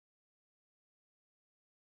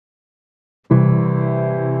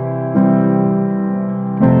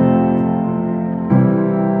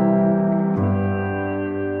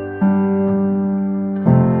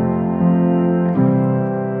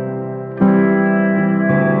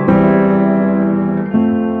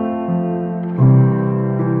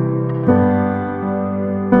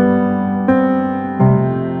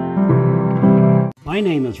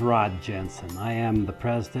is Rod Jensen. I am the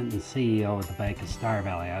president and CEO of the Bank of Star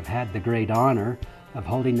Valley. I've had the great honor of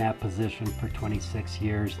holding that position for 26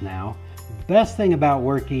 years now. The best thing about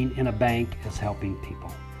working in a bank is helping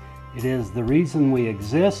people. It is the reason we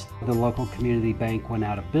exist. The local community bank went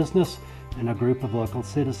out of business, and a group of local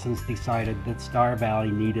citizens decided that Star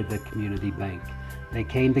Valley needed a community bank. They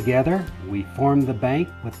came together, we formed the bank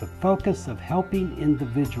with the focus of helping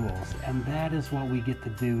individuals, and that is what we get to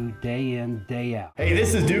do day in, day out. Hey,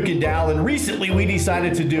 this is Duke and Dal, and recently we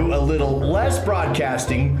decided to do a little less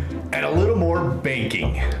broadcasting and a little more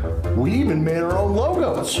banking. We even made our own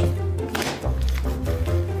logos.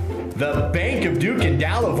 The Bank of Duke and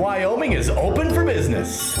Dal of Wyoming is open for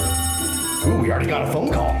business. Ooh, we already got a phone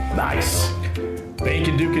call. Nice. Bank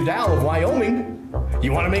of Duke and Dal of Wyoming.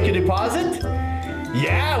 You want to make a deposit?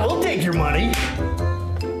 Yeah, we'll take your money.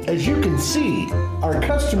 As you can see, our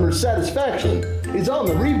customer satisfaction is on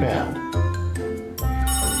the rebound.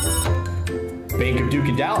 Bank of Duke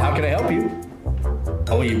and Dal, how can I help you?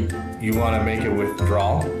 Oh, you want to make a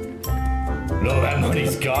withdrawal? No, that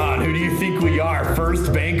money's gone. Who do you think we are?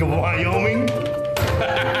 First Bank of Wyoming?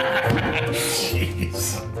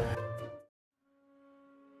 Jeez.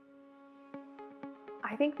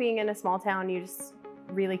 I think being in a small town, you just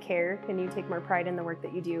really care and you take more pride in the work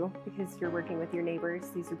that you do because you're working with your neighbors.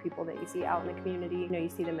 These are people that you see out in the community. You know, you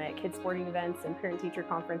see them at kids sporting events and parent-teacher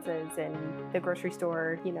conferences and the grocery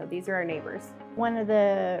store. You know, these are our neighbors. One of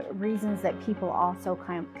the reasons that people also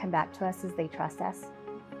come back to us is they trust us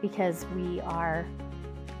because we are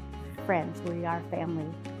friends, we are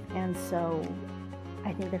family. And so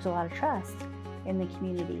I think there's a lot of trust in the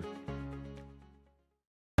community.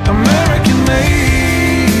 American made.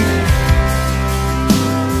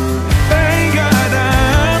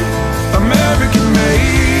 American made.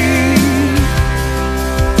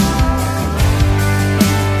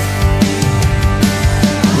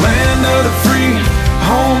 Land of the free,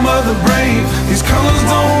 home of the brave. These colors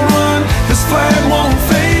don't run, this flag won't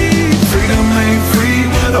fade. Freedom ain't free,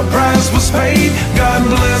 a price was paid. God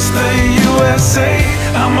bless the USA,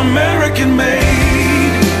 I'm American made.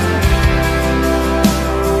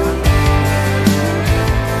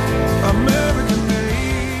 American made.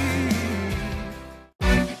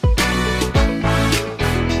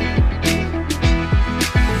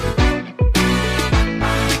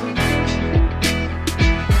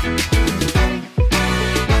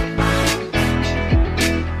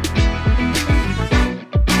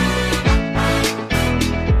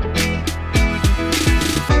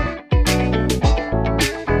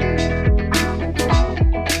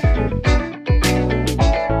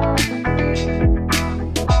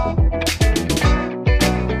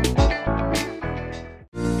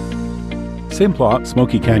 Simplot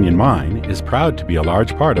Smoky Canyon Mine is proud to be a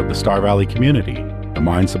large part of the Star Valley community. The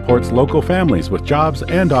mine supports local families with jobs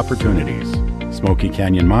and opportunities. Smoky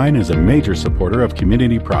Canyon Mine is a major supporter of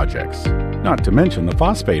community projects. Not to mention the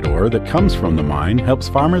phosphate ore that comes from the mine helps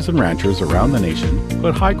farmers and ranchers around the nation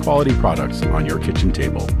put high-quality products on your kitchen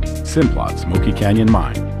table. Simplot Smoky Canyon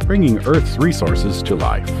Mine, bringing Earth's resources to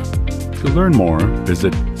life. To learn more,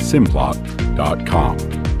 visit simplot.com.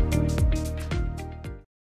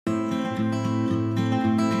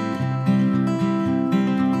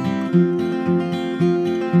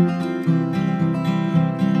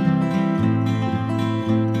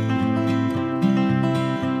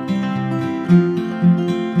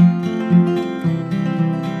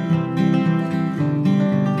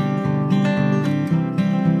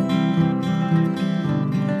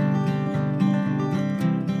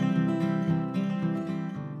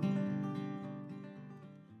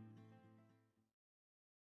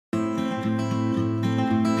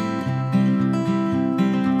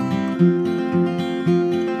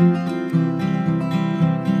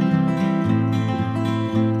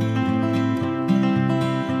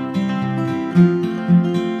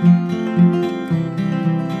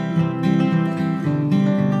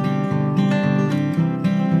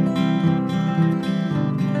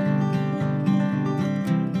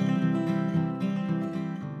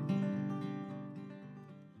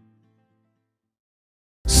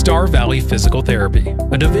 Star Valley Physical Therapy,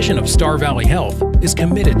 a division of Star Valley Health, is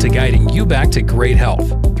committed to guiding you back to great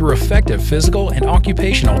health through effective physical and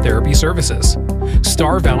occupational therapy services.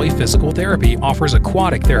 Star Valley Physical Therapy offers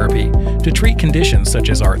aquatic therapy to treat conditions such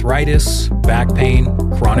as arthritis, back pain,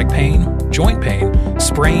 chronic pain, joint pain,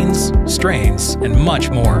 sprains, strains, and much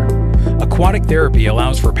more. Aquatic therapy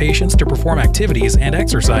allows for patients to perform activities and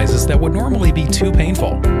exercises that would normally be too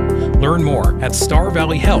painful. Learn more at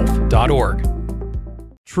starvalleyhealth.org.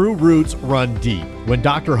 True roots run deep. When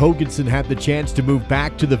Dr. Hoganson had the chance to move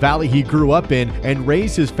back to the valley he grew up in and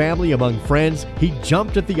raise his family among friends, he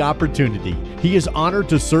jumped at the opportunity. He is honored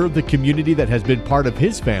to serve the community that has been part of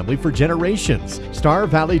his family for generations. Star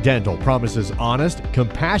Valley Dental promises honest,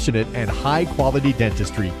 compassionate, and high-quality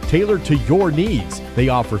dentistry tailored to your needs. They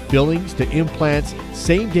offer fillings to implants,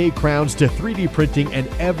 same-day crowns to 3D printing, and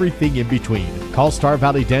everything in between. Call Star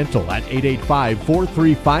Valley Dental at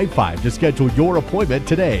 885-4355 to schedule your appointment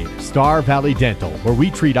today. Star Valley Dental, where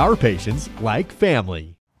we treat our patients like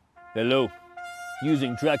family. Hello.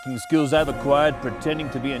 Using tracking skills I've acquired pretending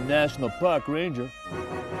to be a national park ranger,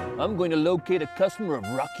 I'm going to locate a customer of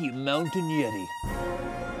Rocky Mountain Yeti.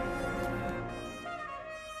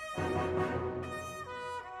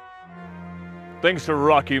 Thanks to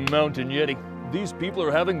Rocky Mountain Yeti, these people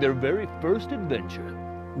are having their very first adventure.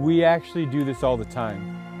 We actually do this all the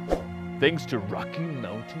time. Thanks to Rocky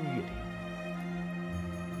Mountain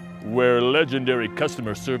Yeti, where legendary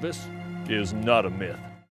customer service is not a myth.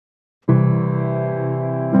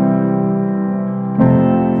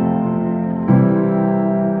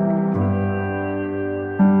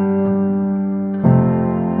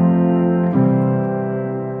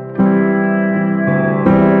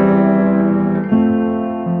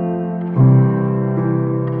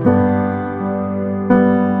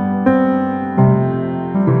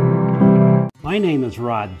 My name is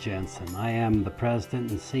Rod Jensen. I am the President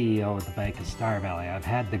and CEO of the Bank of Star Valley. I've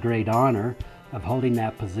had the great honor of holding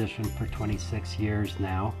that position for 26 years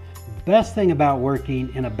now. The best thing about working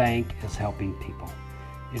in a bank is helping people.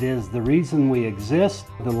 It is the reason we exist.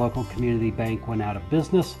 The local community bank went out of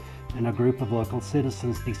business, and a group of local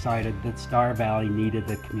citizens decided that Star Valley needed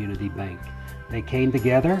a community bank. They came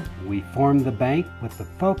together, we formed the bank with the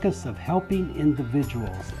focus of helping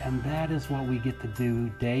individuals, and that is what we get to do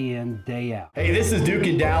day in, day out. Hey, this is Duke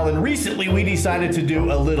and Dal, and recently we decided to do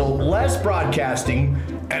a little less broadcasting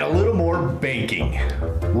and a little more banking.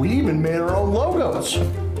 We even made our own logos.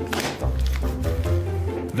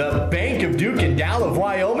 The Bank of Duke and Dal of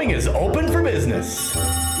Wyoming is open for business.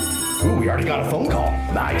 Ooh, we already got a phone call.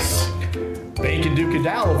 Nice. Bank of Duke and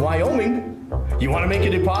Dal of Wyoming. You want to make a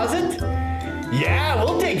deposit? Yeah,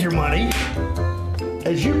 we'll take your money.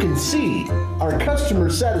 As you can see, our customer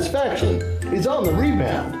satisfaction is on the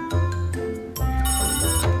rebound.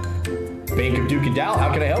 Bank of Duke and Dal, how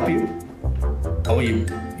can I help you? Oh, you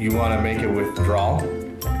want to make a withdrawal?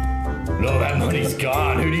 No, that money's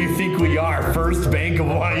gone. Who do you think we are? First Bank of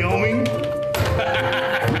Wyoming?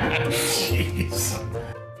 Jeez.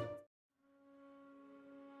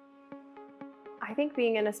 I think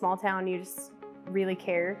being in a small town, you just really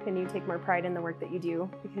care and you take more pride in the work that you do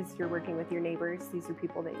because you're working with your neighbors. These are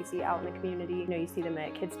people that you see out in the community. You know, you see them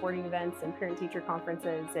at kids sporting events and parent-teacher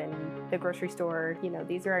conferences and the grocery store. You know,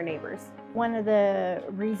 these are our neighbors. One of the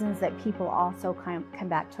reasons that people also come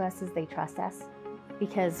back to us is they trust us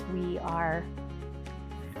because we are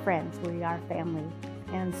friends, we are family.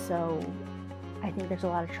 And so I think there's a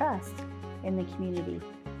lot of trust in the community.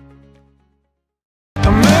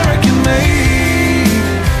 American made.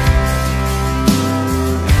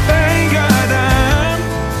 Thank God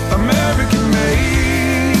I'm American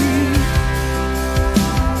made.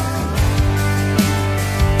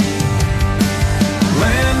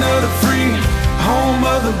 Land of the free, home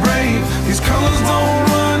of the brave. These colors don't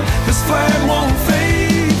run, this flag won't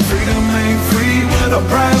fade. Freedom ain't free, a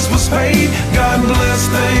price was paid. God bless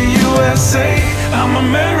the USA, I'm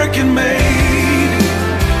American made.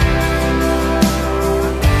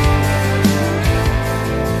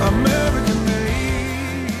 American made.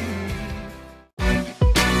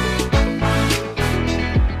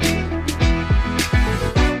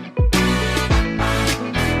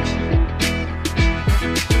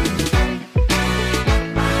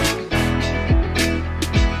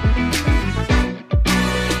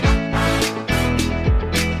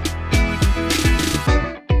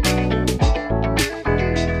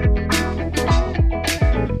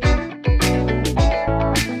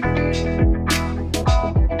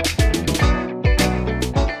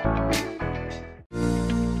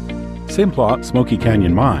 Simplot Smoky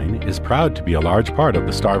Canyon Mine is proud to be a large part of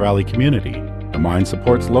the Star Valley community. The mine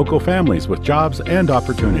supports local families with jobs and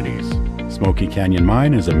opportunities. Smoky Canyon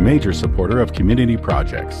Mine is a major supporter of community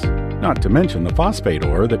projects. Not to mention the phosphate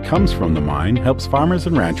ore that comes from the mine helps farmers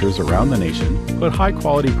and ranchers around the nation put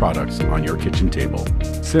high-quality products on your kitchen table.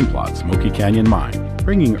 Simplot Smoky Canyon Mine,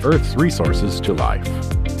 bringing Earth's resources to life.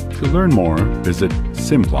 To learn more, visit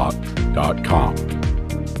simplot.com.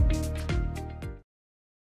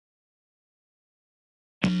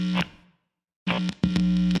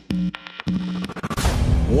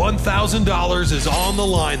 $1,000 is on the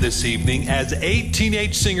line this evening as 8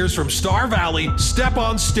 teenage singers from Star Valley step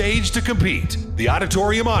on stage to compete. The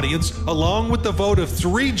auditorium audience, along with the vote of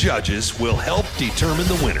 3 judges, will help determine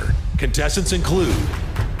the winner. Contestants include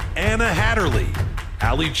Anna Hatterley,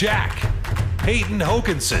 Allie Jack, Peyton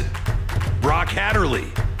Hokinson, Brock Hatterley,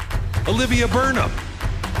 Olivia Burnham,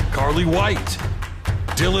 Carly White,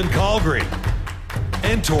 Dylan Colgreen,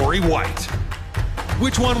 and Tori White.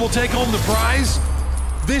 Which one will take home the prize?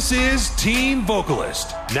 This is Teen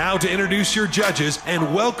Vocalist. Now to introduce your judges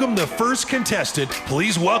and welcome the first contestant,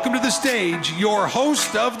 please welcome to the stage your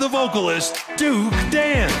host of The Vocalist, Duke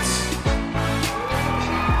Dance.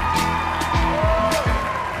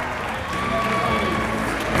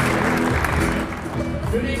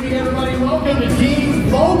 Good evening, everybody. Welcome to Teen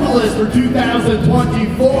Vocalist for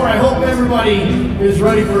 2024. I hope everybody is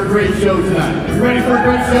ready for a great show tonight. You ready for a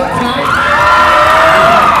great show tonight?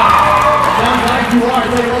 Sounds like you are. I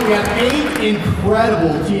tell you what, we have 8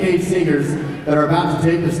 incredible teenage singers that are about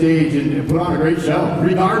to take the stage and put on a great show.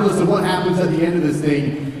 Regardless of what happens at the end of this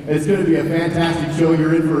thing, it's going to be a fantastic show.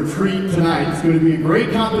 You're in for a treat tonight. It's going to be a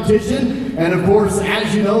great competition. And of course,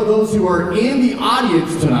 as you know, those who are in the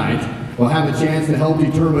audience tonight will have a chance to help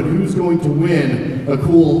determine who's going to win a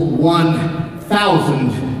cool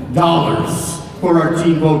 $1,000 for our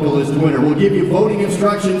Teen Vocalist winner. We'll give you voting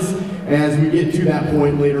instructions as we get to that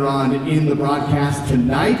point later on in the broadcast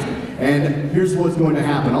tonight. And here's what's going to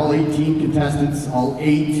happen. All 18 contestants, all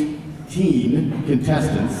 18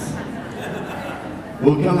 contestants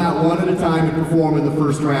will come out one at a time and perform in the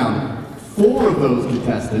first round. 4 of those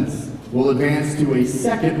contestants will advance to a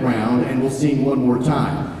second round and will sing one more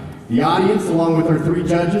time. The audience, along with our 3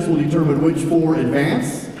 judges, will determine which 4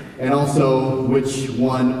 advance and also which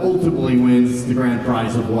one ultimately wins the grand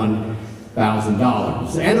prize of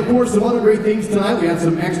 $1,000. And of course, some other great things tonight. We have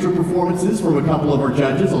some extra performances from a couple of our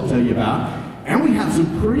judges I'll tell you about. And we have some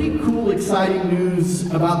pretty cool, exciting news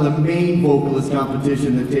about the main vocalist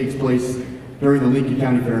competition that takes place during the Lincoln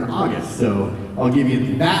County Fair in August. So I'll give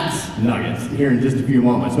you that nugget here in just a few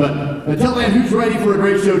moments. But until then, who's ready for a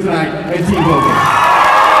great show tonight at Teen Vocalist?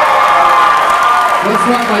 Let's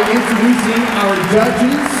start by introducing our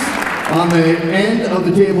judges. On the end of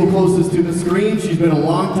the table closest to the screen, she's been a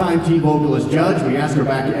long-time Teen Vocalist judge. We ask her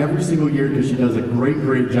back every single year because she does a great,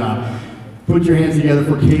 great job. Put your hands together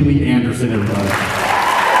for Kaylee Anderson, everybody.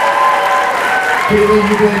 Kaylee,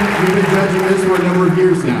 you've been judging this for a number of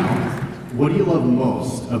years now. What do you love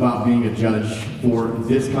most about being a judge for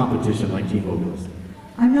this competition like Teen Vocalist?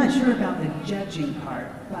 I'm not sure about the judging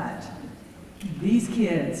part, but these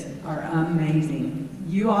kids are amazing.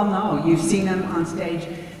 You all know, you've seen them on stage.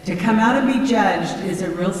 To come out and be judged is a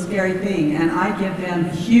real scary thing, and I give them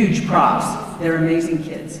huge props. They're amazing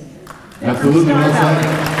kids. Absolutely, well said.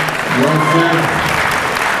 Well said.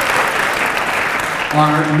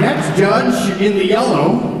 Our next judge in the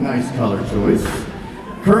yellow, nice color choice,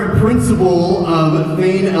 current principal of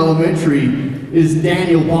Thane Elementary is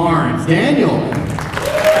Daniel Barnes. Daniel.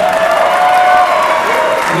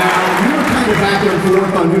 Now, we were kind of back and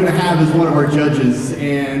forth on who to have as one of our judges,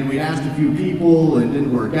 and we asked a few people and it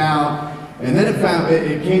didn't work out. And then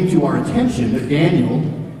it came to our attention that Daniel,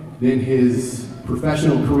 in his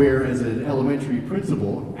professional career as an elementary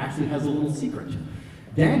principal, actually has a little secret.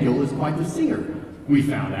 Daniel is quite the singer, we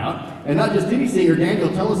found out. And not just any singer. Daniel,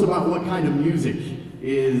 tell us about what kind of music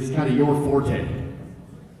is kind of your forte.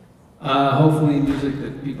 Hopefully music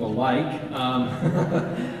that people like.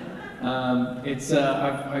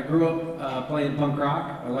 I grew up playing punk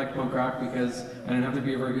rock. I like punk rock because I didn't have to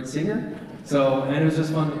be a very good singer. And it was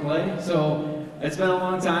just fun to play. So it's been a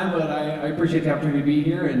long time, but I appreciate the opportunity to be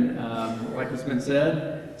here. And like has been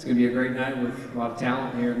said, it's going to be a great night with a lot of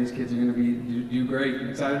talent here. These kids are going to do great. I'm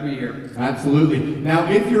excited to be here. Absolutely. Now,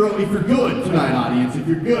 if you're good tonight, audience, if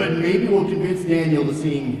you're good, maybe we'll convince Daniel to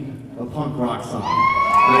sing a punk rock song.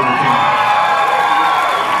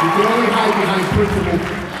 You can only hide behind principal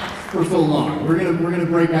for so long. We're gonna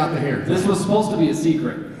break out the hair. This was supposed to be a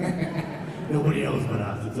secret. Nobody knows but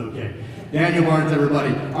us. It's okay. Daniel Barnes,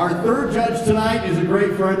 everybody. Our third judge tonight is a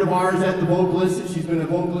great friend of ours at The Vocalist. She's been a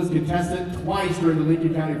Vocalist contestant twice during the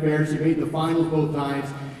Lincoln County Fair. She made the finals both times,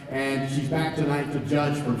 and she's back tonight to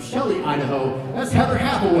judge from Shelley, Idaho. That's Heather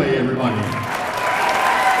Hathaway, everybody.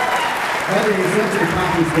 Heather, you're such an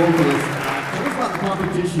accomplished vocalist. Tell us about the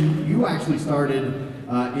competition you actually started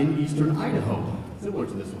in Eastern Idaho, similar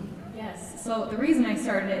to this one. Yes, so the reason I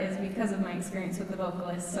started it is because of my experience with The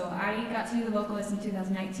Vocalist. So I got to do The Vocalist in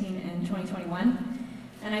 2019 and 2021,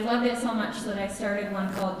 and I loved it so much that I started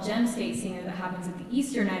one called Gem State Singer that happens at the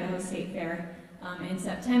Eastern Idaho State Fair in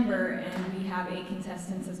September, and we have 8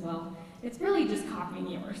 contestants as well. It's really just copying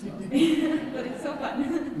yours, but it's so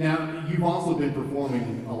fun. Now, you've also been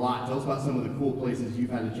performing a lot. Tell us about some of the cool places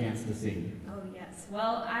you've had a chance to sing. Oh yes,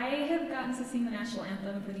 well I have gotten to sing the national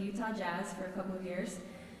anthem for the Utah Jazz for a couple of years.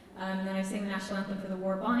 Then I sang the national anthem for the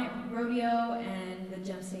War Bonnet Rodeo and the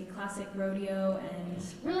Gem State Classic Rodeo, and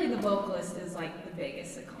really the Vocalist is like the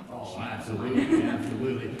biggest accomplishment. Oh, absolutely,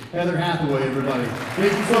 absolutely. Heather Hathaway, everybody.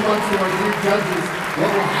 Thank you so much to our three judges.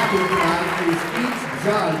 What will happen tonight is each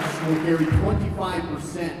judge will carry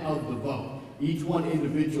 25% of the vote, each one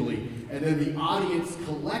individually, and then the audience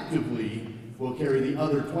collectively will carry the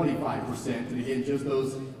other 25%. And again, just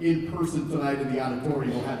those in person tonight in the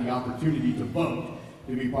auditorium will have the opportunity to vote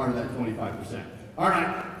to be part of that 25%. All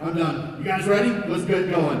right, I'm done. You guys ready? Let's get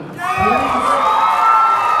going.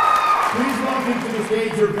 Please welcome to the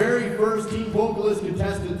stage your very first team vocalist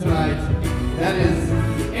contestant tonight. That is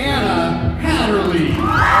Anna Hatterley.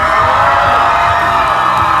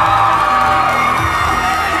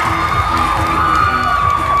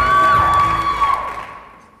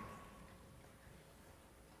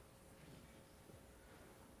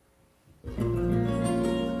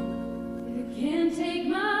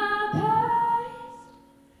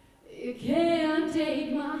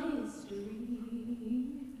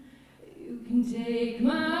 Take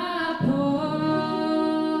my paw,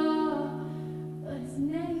 but his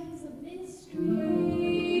name's a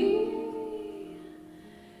mystery.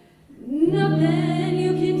 Nothing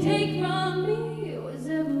you can take from me was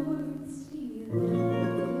ever worth stealing.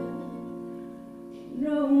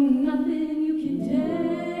 No, nothing you can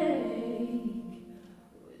take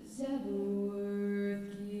was ever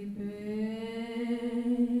worth keeping.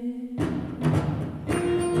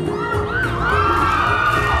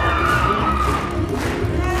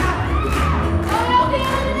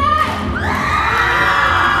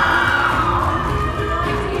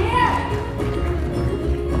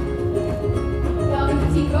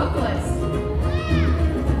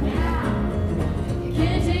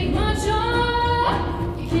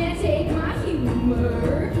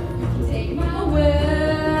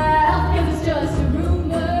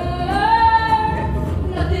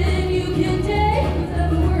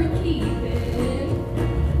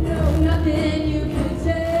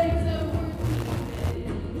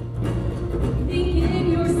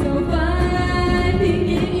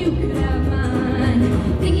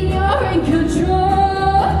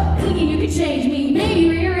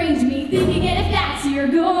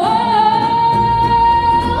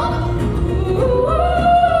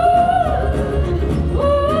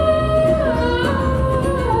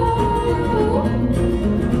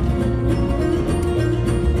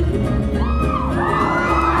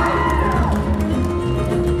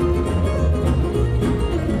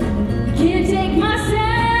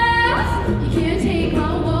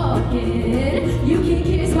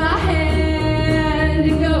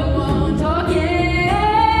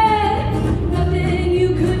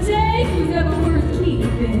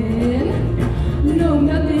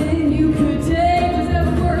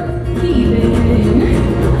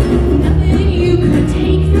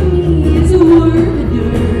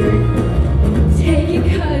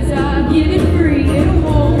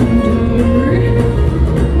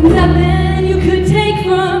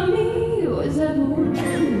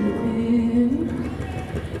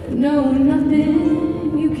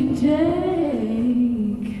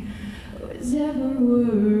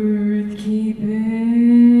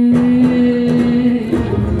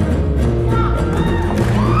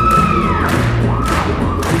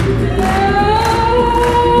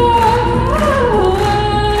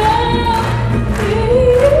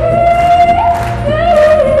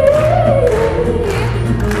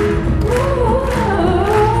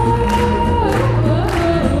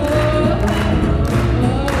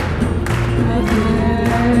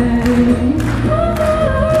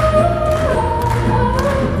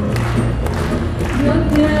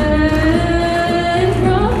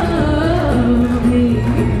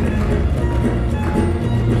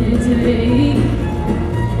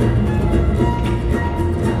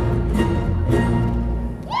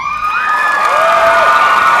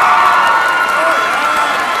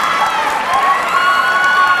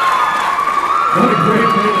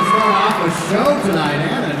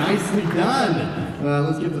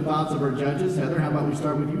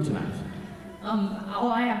 All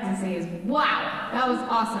I have to say is, wow, that was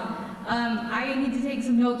awesome. I need to take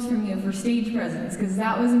some notes from you for stage presence, because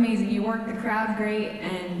that was amazing. You worked the crowd great,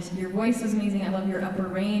 and your voice was amazing. I love your upper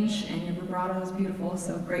range, and your vibrato was beautiful,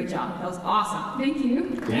 so great job. That was awesome. Thank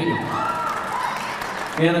you. Daniel.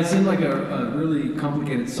 And it seemed like a really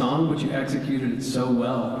complicated song, but you executed it so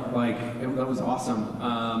well. Like, that was awesome.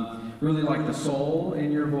 really like the soul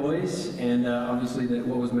in your voice, and obviously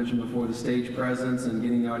what was mentioned before, the stage presence and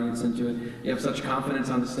getting the audience into it. You have such confidence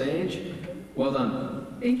on the stage. Well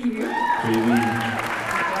done. Thank you.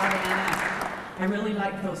 I really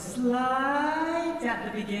like those slides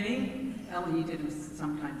at the beginning. Ellen, you did them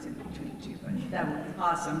sometimes in between too, but that was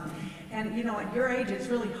awesome. And you know, at your age, it's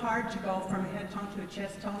really hard to go from a head tone to a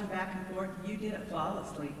chest tone and back and forth. You did it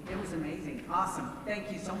flawlessly. It was amazing. Awesome.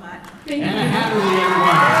 Thank you so much. And a Hatterley,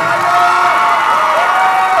 everyone.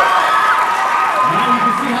 Now you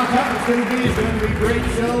can see how tough it's going to be. It's going to be a great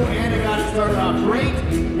show, and it got it started off great.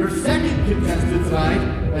 Your second contestant tonight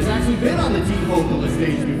has actually been on the Teen Vocalist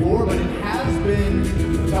stage before, but it has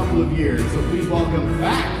been a couple of years. So please welcome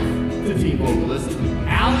back to Teen Vocalist,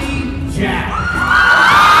 Allie Jack.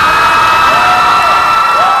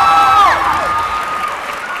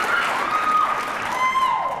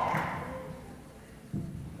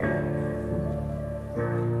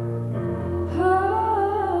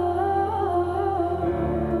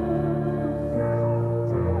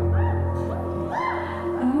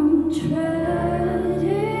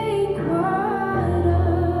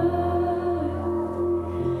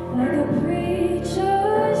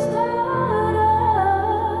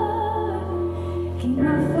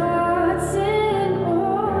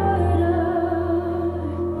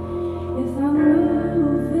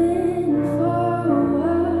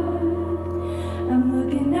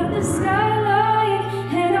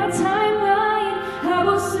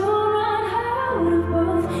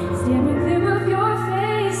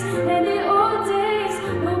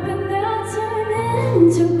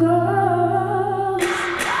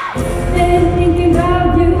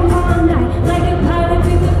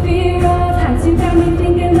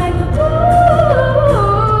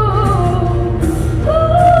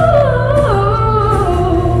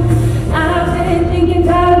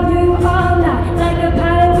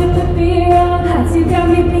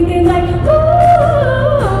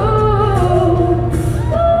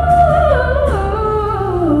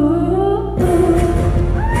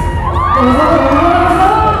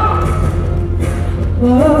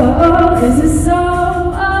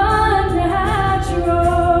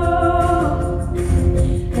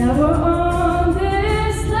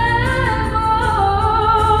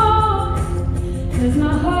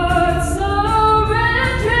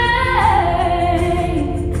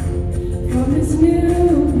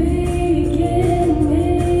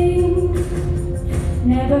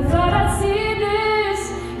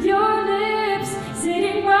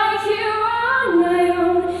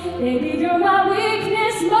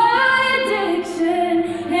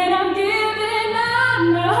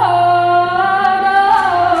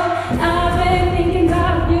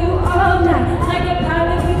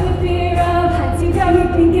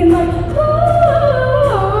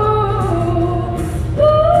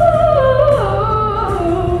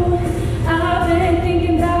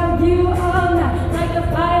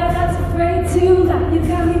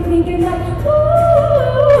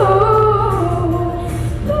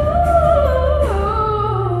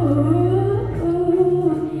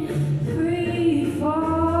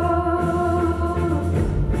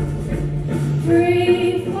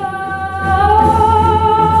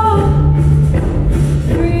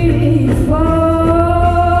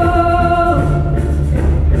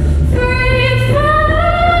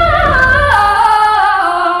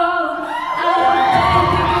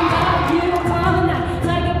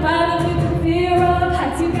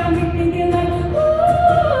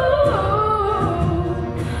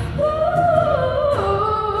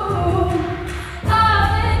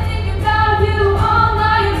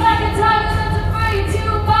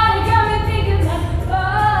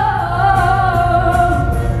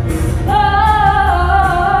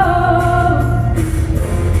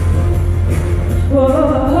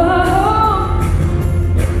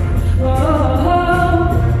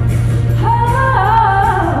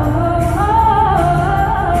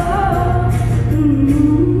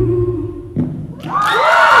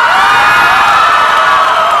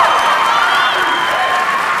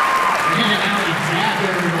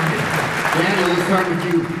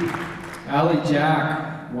 Allie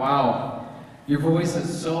Jack, wow. Your voice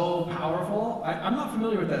is so powerful. I'm not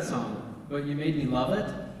familiar with that song, but you made me love it.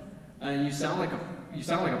 You sound like a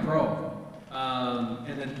pro.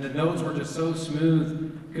 And then the notes were just so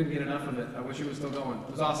smooth. Couldn't get enough of it. I wish it was still going.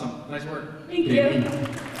 It was awesome. Nice work. Thank you.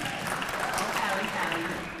 Allie.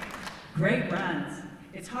 Great runs.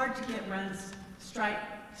 It's hard to get runs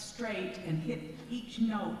straight and hit each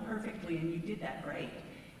note perfectly, and you did that great.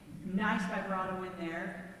 Nice vibrato in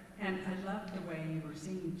there. And I loved the way you were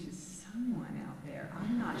singing to someone out there.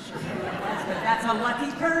 I'm not sure who it was, but that's a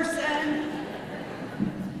lucky person.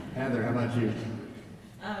 Heather, how about you?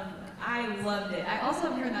 I loved it. I also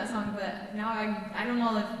haven't heard that song, but now I don't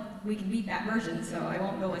know if we can beat that version, so I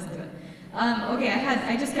won't go listen to it. Okay,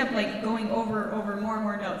 I just kept like going over more and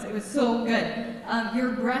more notes. It was so good.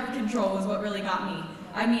 Your breath control was what really got me.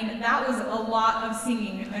 I mean, that was a lot of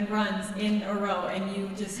singing and runs in a row, and you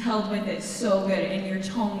just held with it so good, and your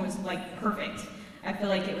tone was like perfect. I feel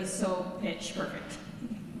like it was so pitch perfect.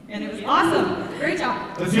 And it was awesome. Great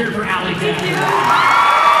job. Let's hear it for Allie. Thank you.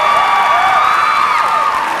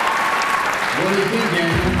 What do you think,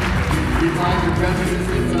 Daniel? You find your prejudice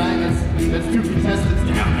tonight? That's 2 contestants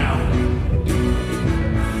down now.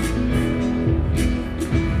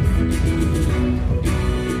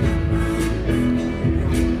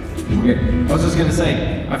 Okay, I was just gonna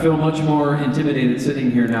say, I feel much more intimidated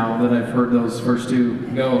sitting here now that I've heard those first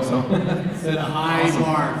 2 go, so. Set a high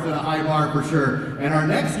bar, set a high bar for sure. And our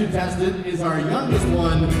next contestant is our youngest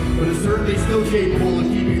one, but is certainly still capable of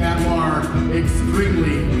keeping that bar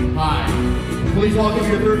extremely high. Please welcome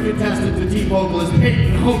your 3rd contestant to Team Vocalist,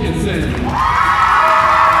 Peyton Hoganson.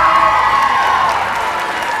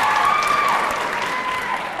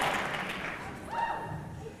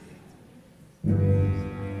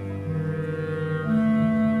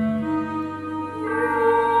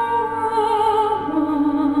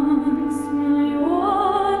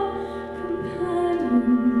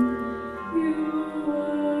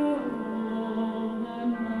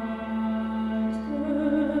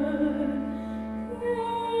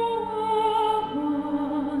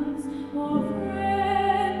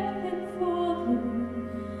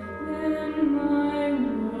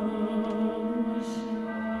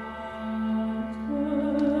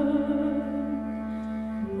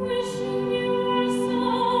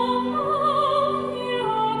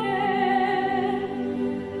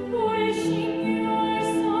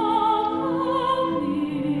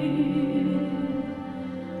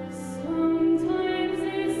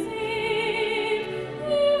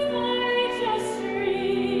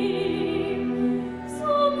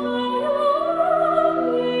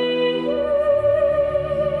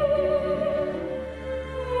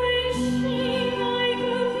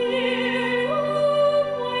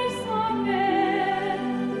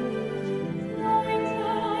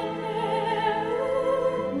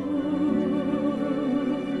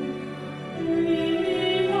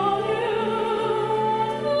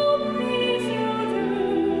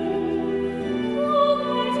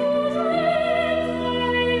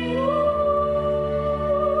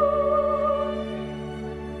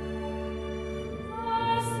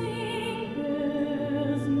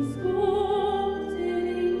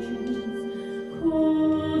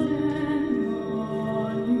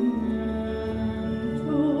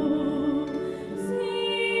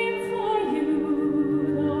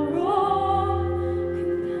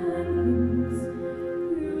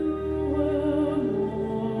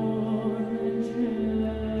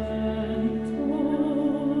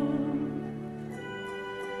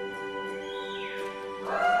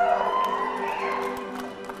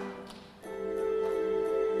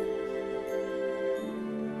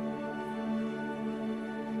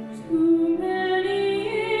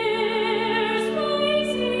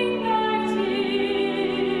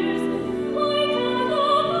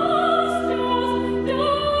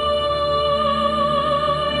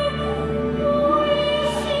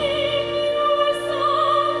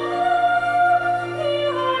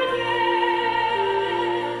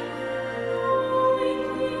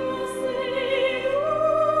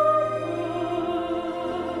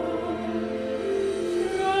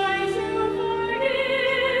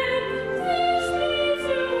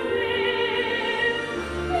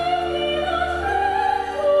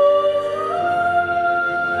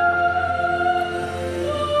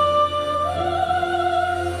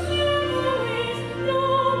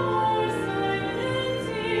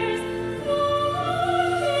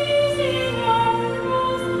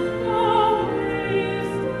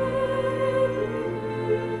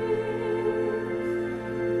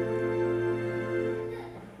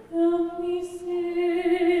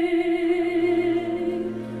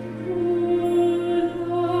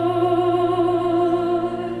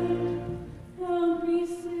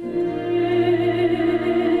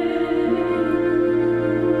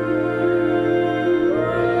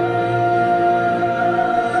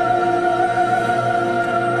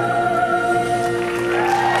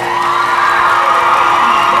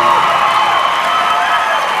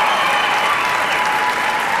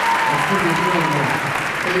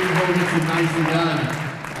 Nicely done.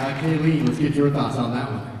 Kayleen, let's get your thoughts on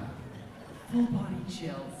that one. Full body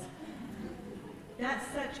chills. That's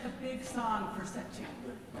such a big song for such a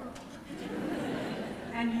good girl.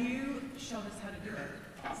 And you showed us how to do it.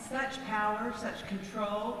 Such power, such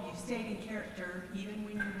control. You stayed in character even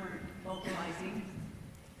when you weren't vocalizing.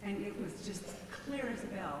 And it was just clear as a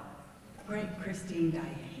bell. Great Christine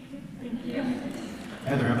Diane. Thank you.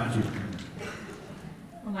 Heather, how about you?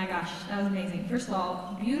 Oh my gosh, that was amazing. First of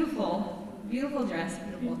all, beautiful, beautiful dress,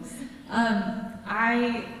 beautiful.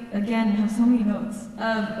 I, again, have so many notes.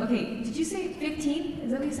 Okay, did you say 15?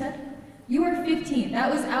 Is that what you said? You were 15.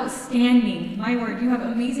 That was outstanding. My word, you have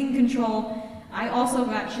amazing control. I also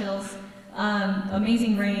got chills.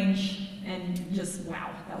 Amazing range, and just wow,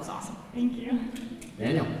 that was awesome. Thank you.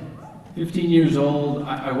 Daniel. 15 years old,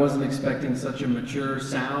 I wasn't expecting such a mature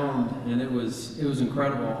sound, and it was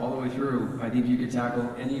incredible all the way through. I think you could tackle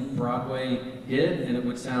any Broadway hit, and it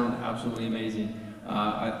would sound absolutely amazing.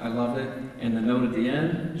 I loved it, and the note at the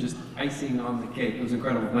end, just icing on the cake. It was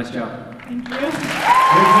incredible. Nice job. Thank you.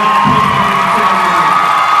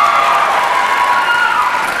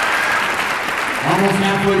 Almost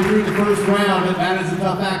halfway through the first round, and that is a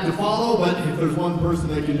tough act to follow, but if there's one person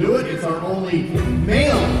that can do it, it's our only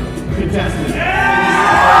male contestant. He's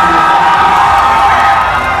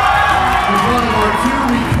one of our two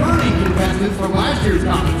returning contestants from last year's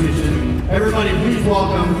competition. Everybody please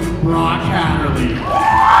welcome Brock Hatterley.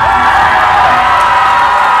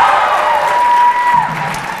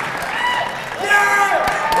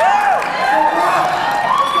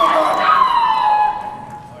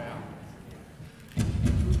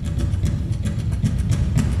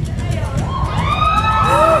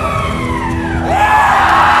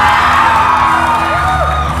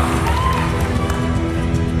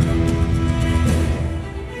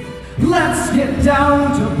 Let's get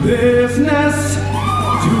down to business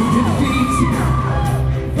to defeat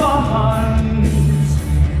the Huns.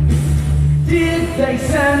 Did they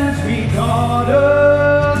send me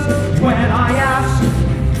daughters when I asked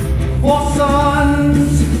for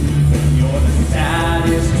sons? You're the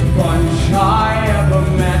saddest bunch I ever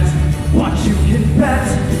met, but you can bet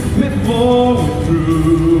before we're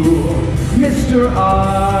through, Mr.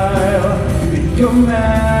 I'll make a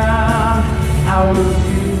man out of you.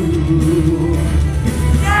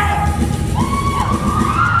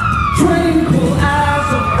 Tranquil as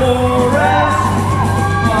a forest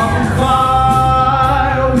of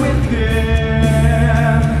fire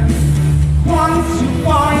within. Once you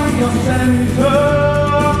find your center,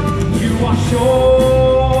 you are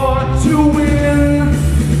sure to win.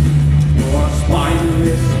 You're a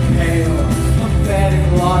spineless, pale, pathetic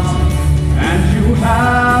lot, and you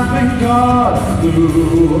haven't got a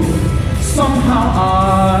clue. Somehow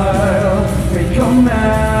I'll make a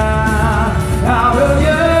man out of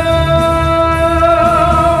you.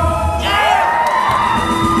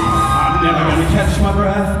 I'm never gonna catch my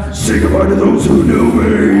breath. Say goodbye to those who knew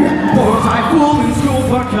me. Was I fooled in school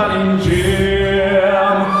for cutting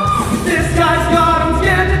gym? This guy's got him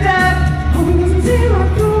scared to death. Oh, he doesn't see my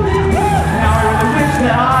fooling. Now I really wish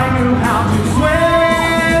that I knew how to swim.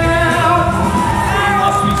 It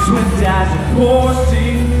must be swift as a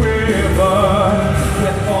coursing river,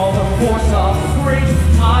 with all the force of a great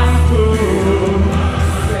typhoon,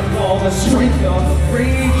 with all the strength of a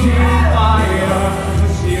raging fire,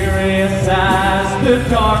 mysterious as the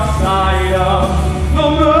dark side of the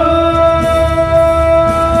moon.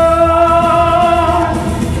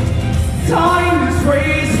 Time is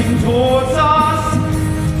racing towards us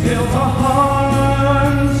till the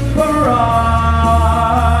Huns arrive.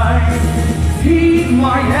 Heed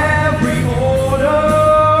my every order,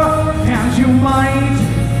 and you might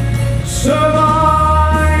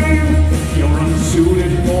survive. You're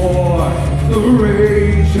unsuited for the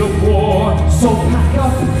rage of war, so pack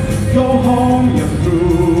up, go home, you're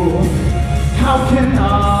through. How can I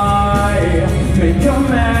make a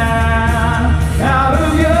man out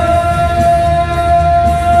of you?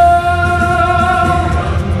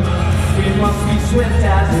 We must be swift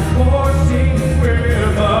as a coursing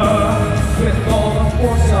river, with all the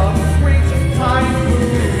force of a great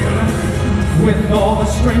typhoon, with all the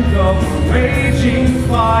strength of a raging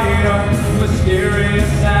fire,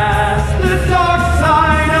 mysterious as the dark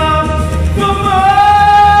side of the moon.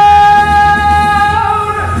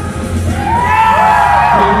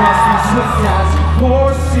 We must be swift as a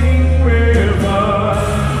coursing river,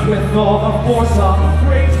 with all the force of a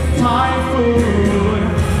great typhoon,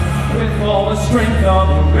 with all the strength of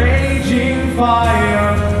a raging fire,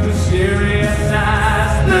 mysterious as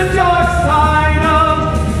the dark side of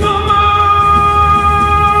the moon.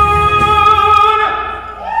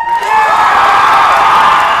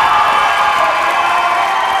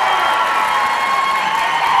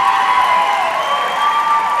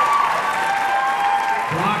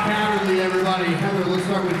 Brock Hatterley, everybody. Heather, let's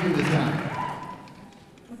start with you this time.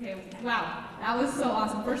 Okay, wow. That was so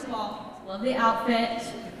awesome. First of all, love the outfit.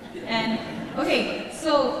 And okay,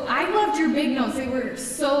 so I loved your big notes. They were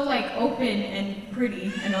so like open and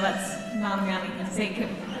pretty. I know that's not a manly thing to say,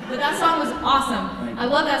 but that song was awesome. I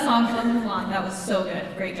love that song, Love Move On. That was so good.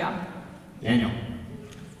 Great job. Daniel.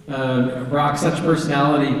 Brock, such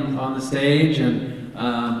personality on the stage, and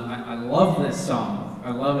I love this song.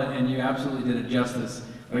 I love it, and you absolutely did it justice.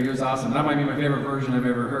 Like, it was awesome. That might be my favorite version I've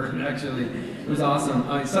ever heard, actually. It was awesome.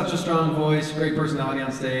 Such a strong voice, great personality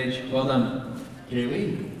on stage. Well done.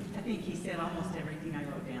 Kaylee. I think he said almost everything I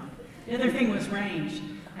wrote down. The other thing was range.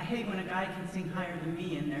 I hate when a guy can sing higher than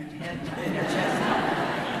me in their head and their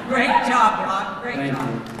chest. Great job, Brock. Great Thank job.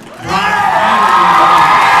 you.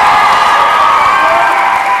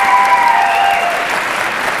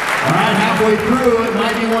 All right, halfway through, it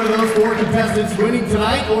might be one of those 4 contestants winning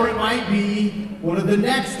tonight, or it might be one of the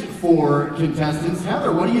next 4 contestants.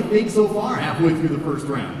 Heather, what do you think so far halfway through the first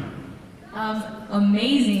round?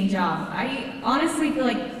 Amazing job. I honestly feel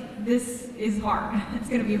like this is hard. It's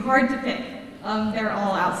going to be hard to pick. They're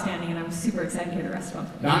all outstanding, and I'm super excited to hear the rest of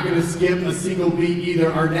them. Not going to skip a single beat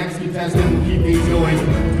either. Our next contestant will keep things going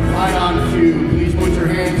right on cue. Please put your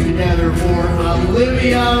hands together for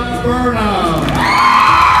Olivia Burnham.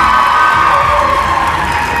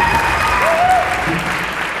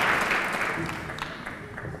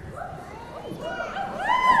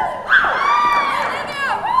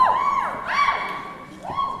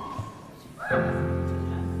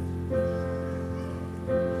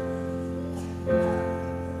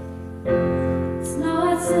 It's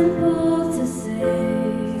not simple to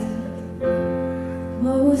say.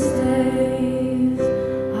 Most days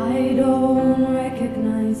I don't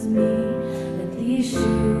recognize me. That these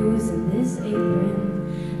shoes and this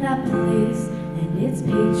apron, that place and its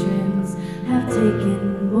patrons have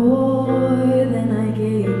taken more than I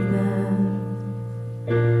gave them.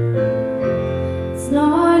 It's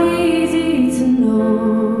not easy to know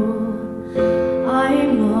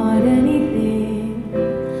I'm not anything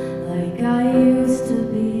like I used to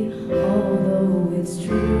be, although it's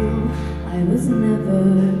true I was never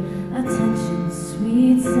attention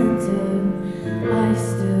sweet centered. I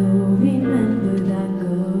still remember that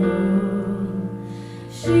girl.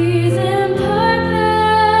 She's imperfect,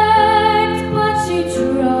 but she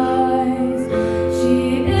tries.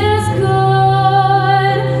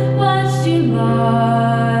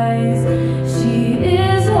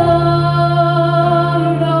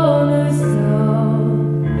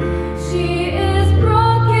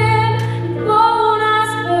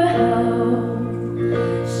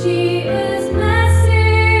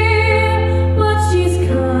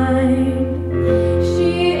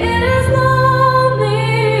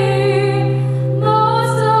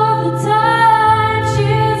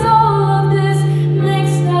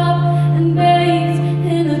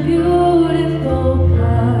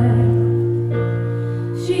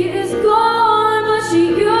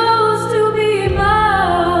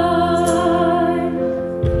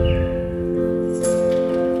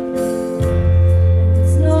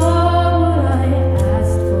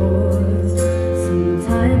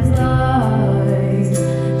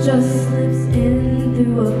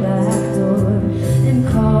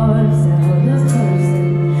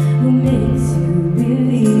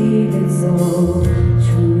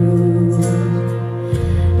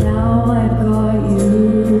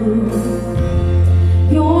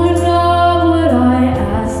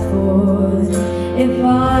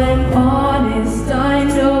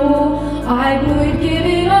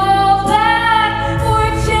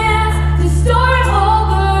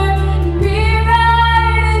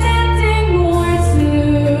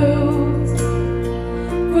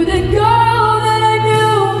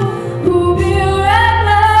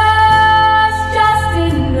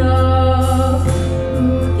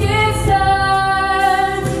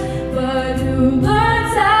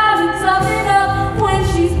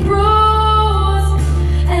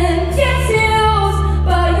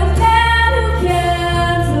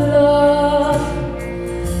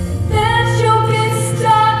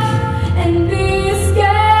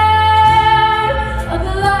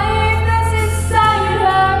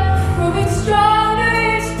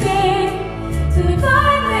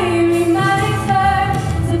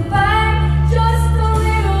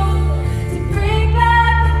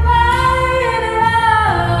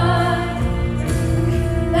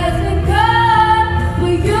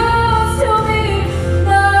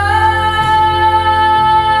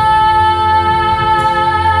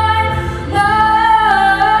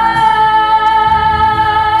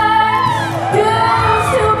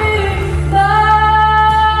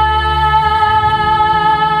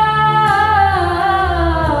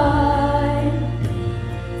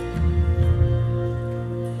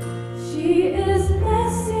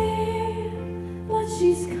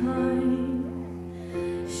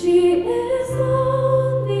 mine. She is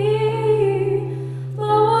lonely, but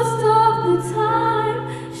most of the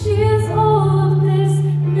time she is all of this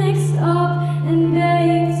mixed up and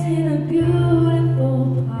baked in a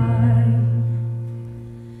beautiful pie.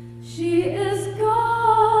 She is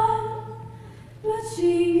gone, but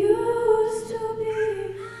she used to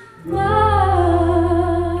be mine.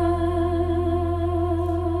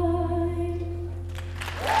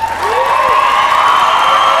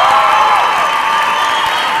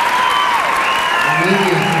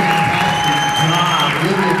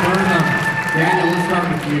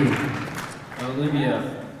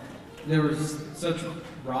 Olivia, there was such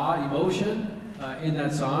raw emotion in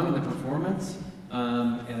that song and the performance,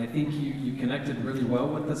 and I think you connected really well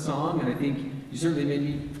with the song, and I think you certainly made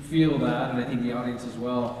me feel that, and I think the audience as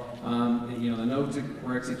well. You know, the notes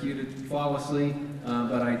were executed flawlessly,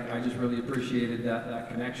 but I just really appreciated that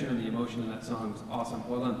connection and the emotion in that song. It was awesome.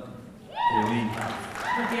 Well done.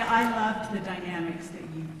 Olivia, I loved the dynamics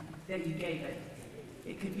that you gave it.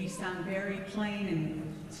 It could be sung very plain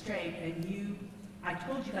and straight, and I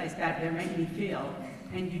told you guys back there, make me feel,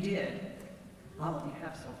 and you did. All of you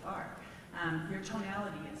have so far. Your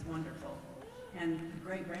tonality is wonderful, and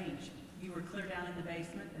great range. You were clear down in the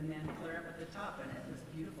basement, and then clear up at the top, and it was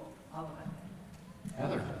beautiful, all of it.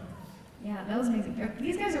 Heather. Yeah, that was amazing.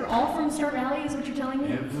 These guys are all from Star Valley, is what you're telling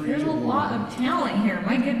me? There's a one. lot of talent here,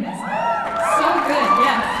 my goodness. So good,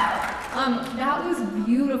 yes. That was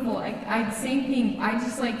beautiful. Same thing, I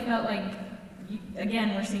just felt like,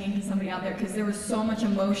 again, we're singing to somebody out there, because there was so much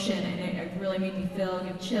emotion, and it really made me feel,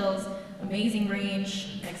 give chills, amazing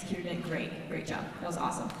range, executed it great. Great job. That was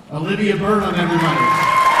awesome. Olivia Burnham, everybody.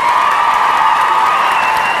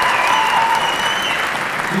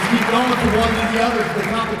 Just keep going from one to the other. The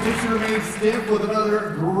competition remains stiff with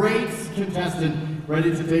another great contestant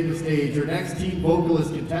ready to take the stage. Our next team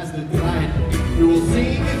vocalist contestant tonight, who will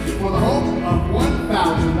sing for the hope of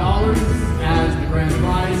 $1,000 as the grand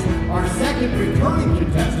prize. Our second returning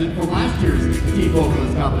contestant from last year's team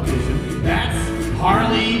vocalist competition. That's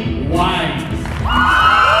Harley Wise.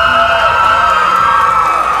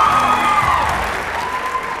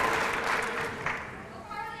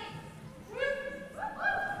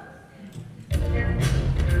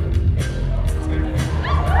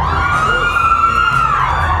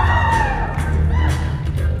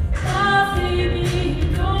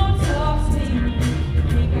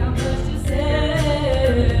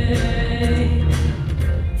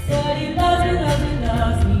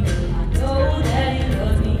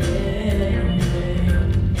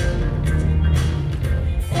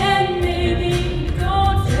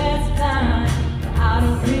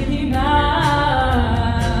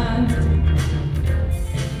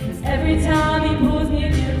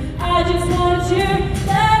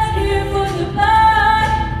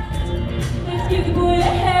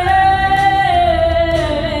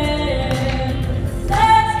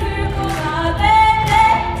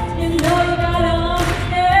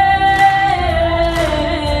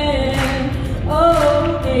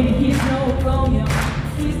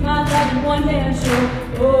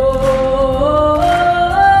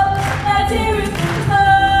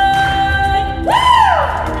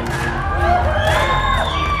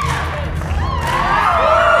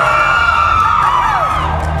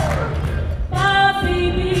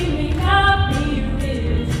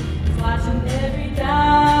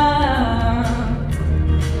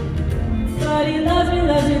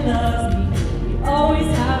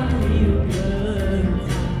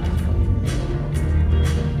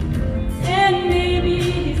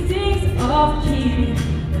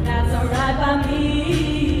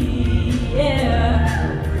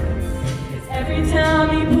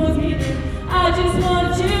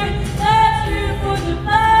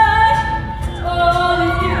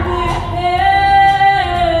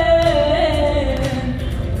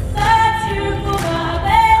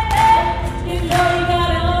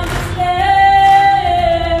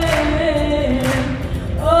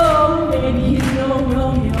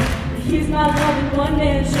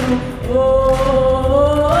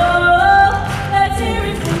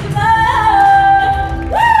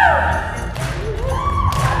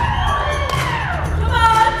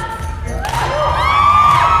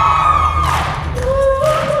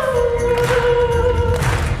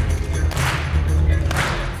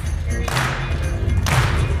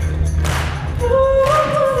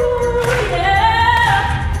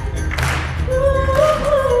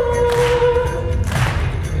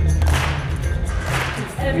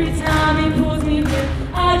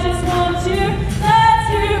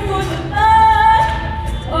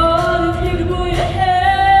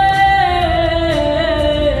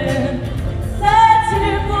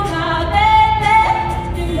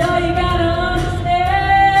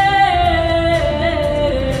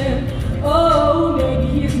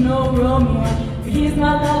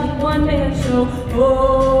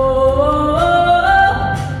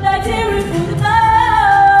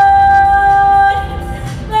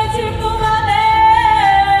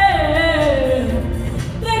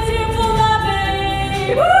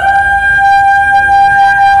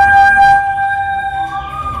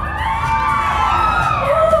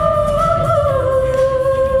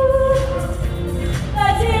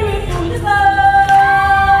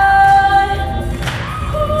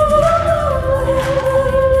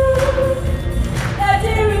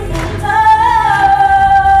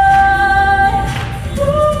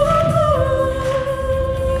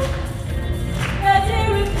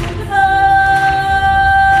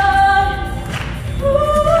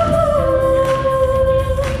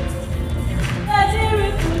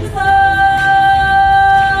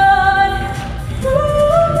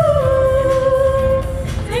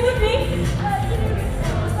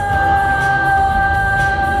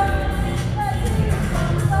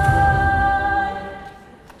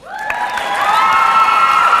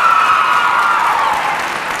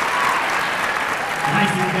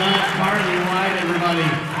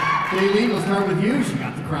 Kayleen, we'll start with you. She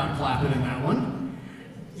got the crowd clapping in that one.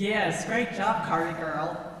 Yes, great job, Carly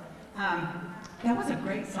girl. That was a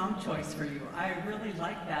great song choice for you. I really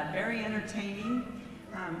liked that. Very entertaining.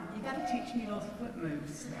 You got to teach me those foot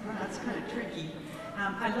moves. Oh, that's kind of tricky.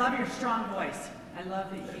 I love your strong voice. I love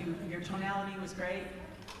that your tonality was great.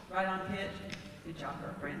 Right on pitch. Good job,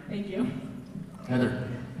 girlfriend. Thank you. Heather.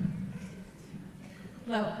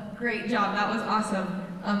 Hello, great job. That was awesome.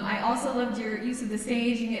 I also loved your use of the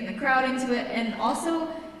stage and getting the crowd into it, and also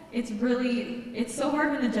it's so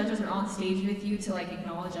hard when the judges are on stage with you to like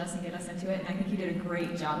acknowledge us and get us into it, and I think you did a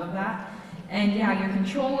great job of that. And yeah, your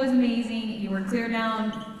control was amazing. You were clear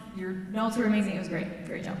down. Your notes were amazing. It was great.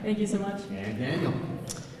 Great job. Thank you so much. And Daniel.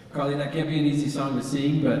 Carly, that can't be an easy song to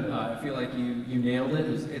sing, but I feel like you nailed it.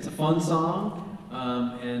 It's a fun song,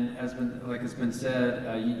 and as it's been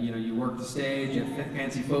said, you worked the stage, you had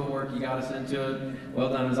fancy footwork, you got us into it. Well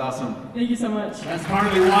done, it was awesome. Thank you so much. That's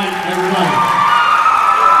Carly White, everybody.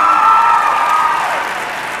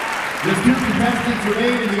 There's 2 contestants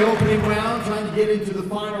remain in the opening round, trying to get into the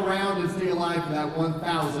final round and stay alive for that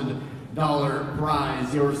 $1,000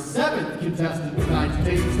 prize. Your 7th contestant tonight to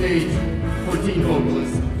take the stage for Teen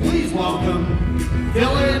Vocalist. Please welcome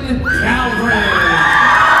Dylan Galbraith.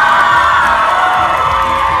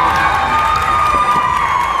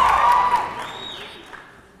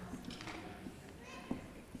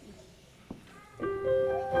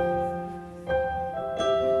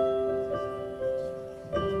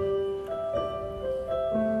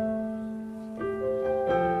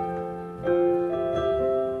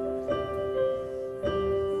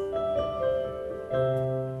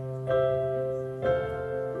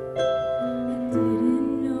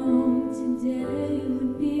 Didn't know today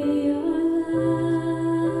would be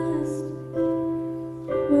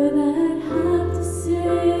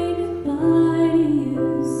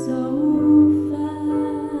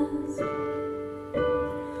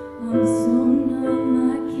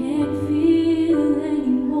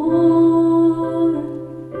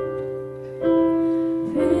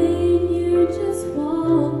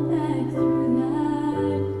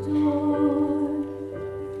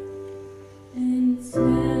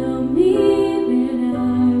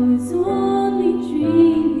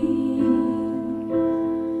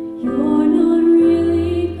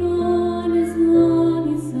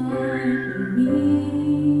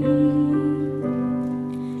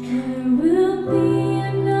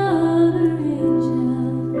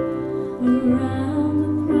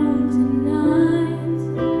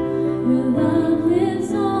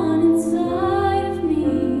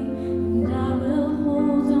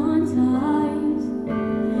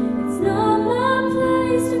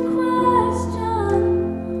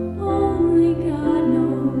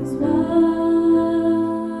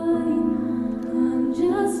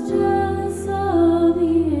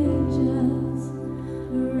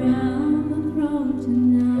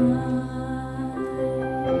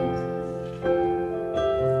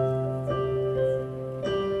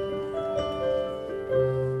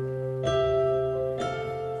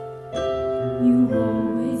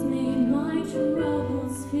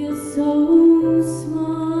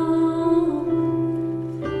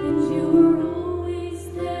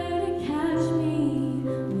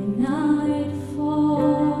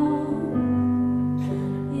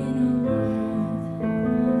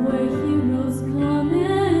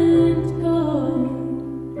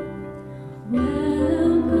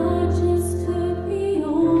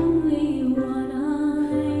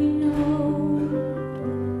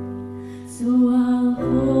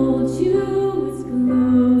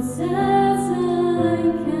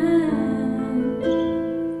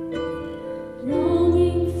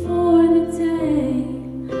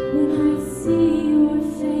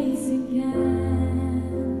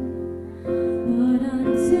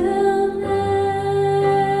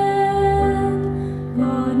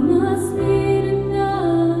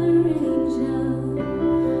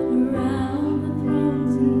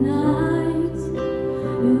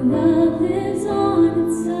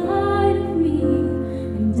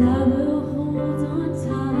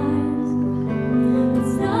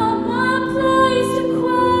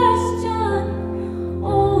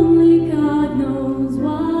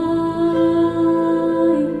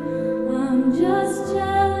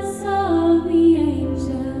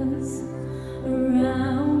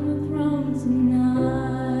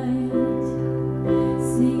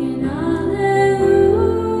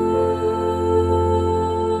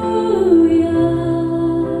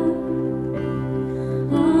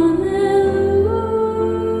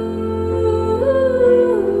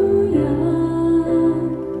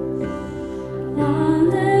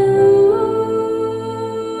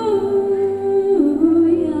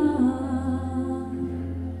Hallelujah.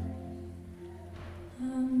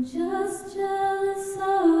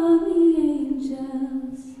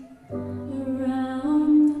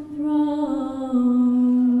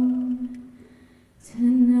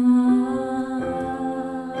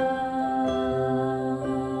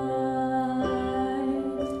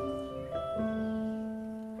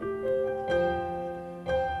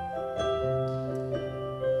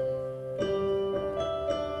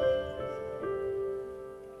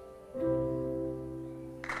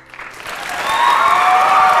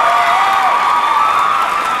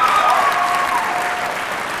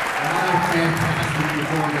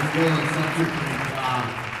 Dylan, such a great job.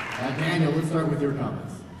 Daniel, let's start with your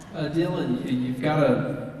comments. Dylan, you've got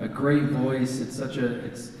a great voice.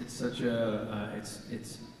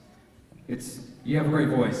 You have a great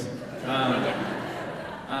voice.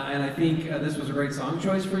 And I think this was a great song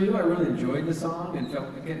choice for you. I really enjoyed the song and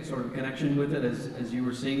felt sort of a connection with it as you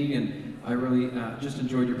were singing, and I really just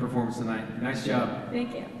enjoyed your performance tonight. Nice job.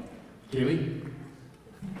 Thank you. Kaylee?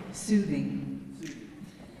 Soothing.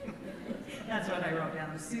 That's what I wrote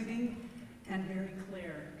down. Soothing and very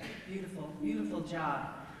clear. Beautiful, beautiful job.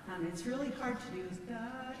 It's really hard to do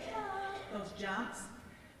those jumps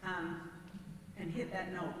and hit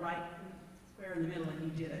that note right square in the middle, and you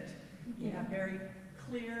did it. You have very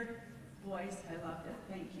clear voice. I loved it.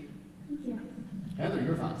 Thank you. Thank you. Heather,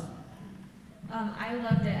 your thoughts? I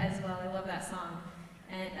loved it as well. I love that song.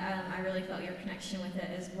 And I really felt your connection with it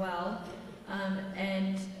as well.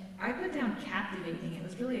 And I put down captivating. It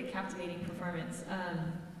was really a captivating performance.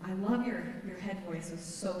 I love your head voice. It was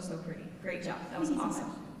so pretty. Great job. That was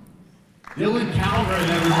awesome. Dylan Calvert,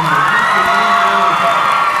 everybody.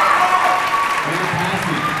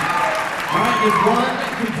 Fantastic. All right, if one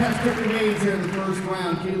contestant remains here in the first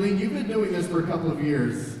round, Kayleen, you've been doing this for a couple of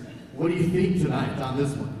years. What do you think tonight on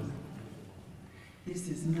this one? This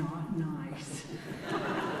is not nice.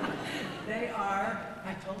 They are,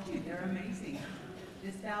 I told you, they're amazing.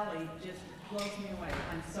 This valley just blows me away.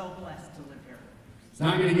 I'm so blessed to live here. It's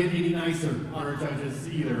not going to get any nicer on our judges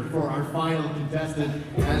either for our final contestant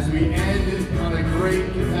as we end on a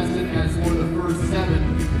great contestant as for the first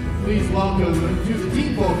 7. Please welcome to the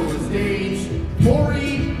team vocalist stage,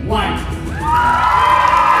 Tori White.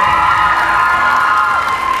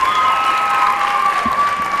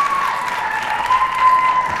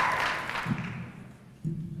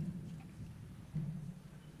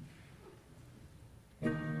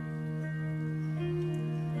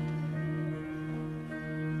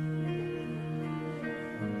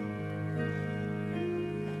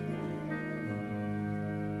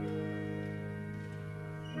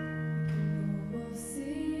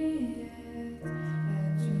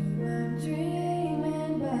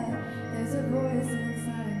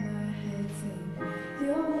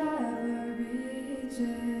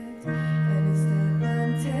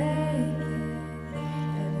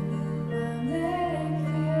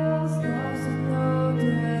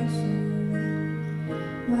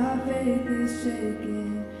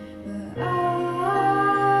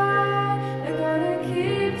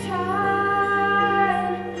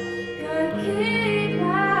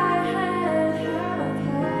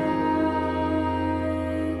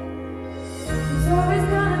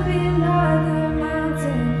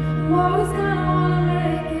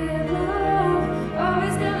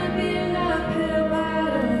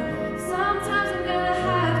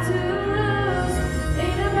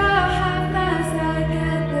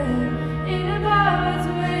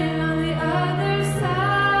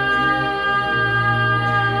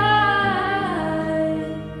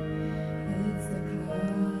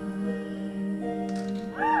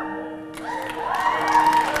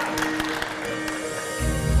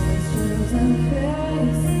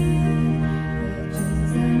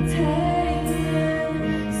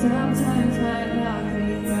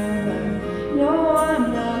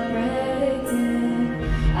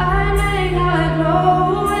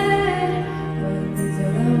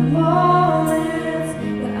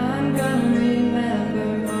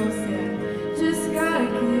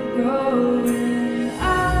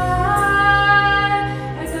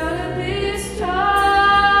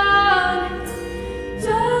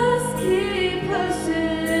 Just keep pushing.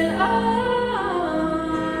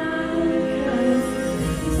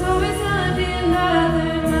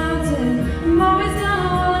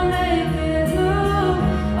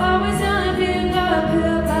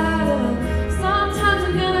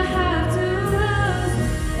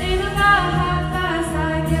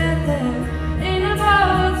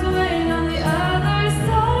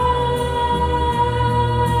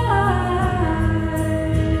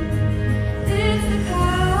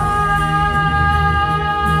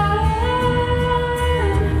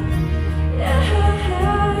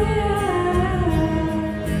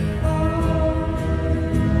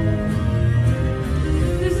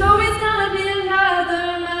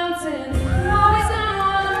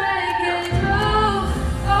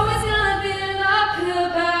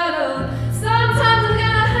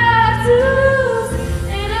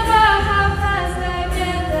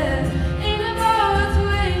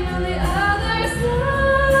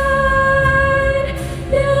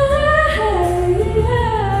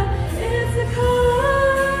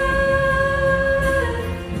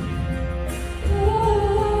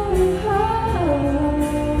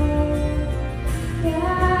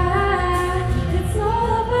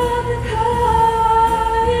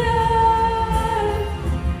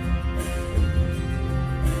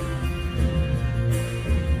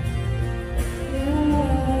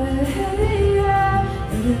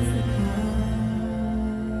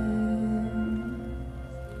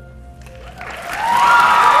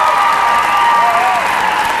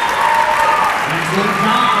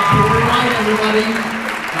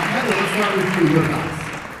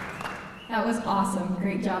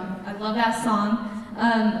 love that song.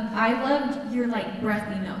 I loved your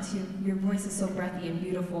breathy notes. Your voice is so breathy and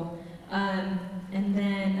beautiful. And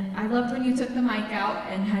then I loved when you took the mic out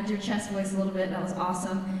and had your chest voice a little bit. That was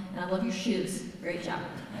awesome. And I love your shoes. Great job.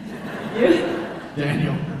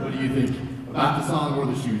 Daniel, what do you think about the song or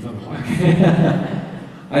the shoes on the mic?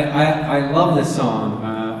 I love this song.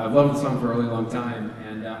 I've loved the song for a really long time,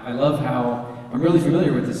 and I love how I'm really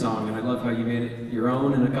familiar with the song, and I love how you made it your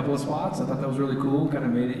own in a couple of spots. I thought that was really cool. Kind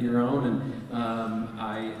of made it your own, and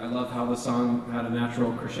I love how the song had a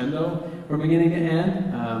natural crescendo from beginning to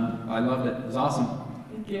end. I loved it. It was awesome.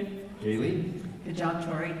 Thank you. Kaylee? Good job,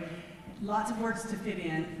 Tori. Lots of words to fit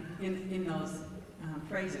in those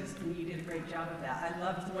phrases, and you did a great job of that. I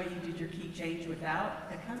loved the way you did your key change without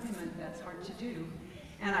accompaniment. That's hard to do.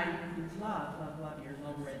 And I love your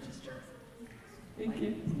low register. Thank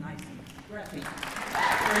you. It's nice and breathy.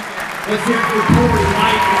 Very good. Let's hear it for Tori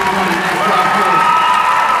White, everybody. Nice job, Tori.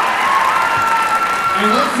 And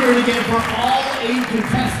let's hear it again for all 8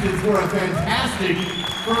 contestants for a fantastic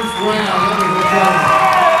first round. Ladies and gentlemen.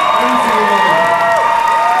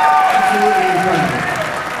 Absolutely incredible.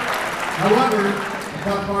 However, the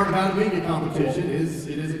tough part about it being a competition is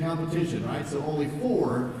it is a competition, right? So only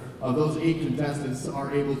 4 of those 8 contestants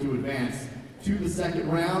are able to advance to the second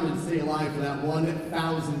round and stay alive for that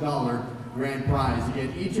 $1,000 grand prize.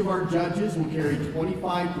 Again, each of our judges will carry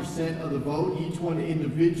 25% of the vote, each one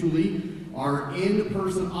individually. Our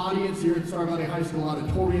in-person audience here at Star Valley High School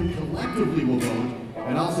Auditorium collectively will vote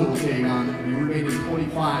and also will take on the remaining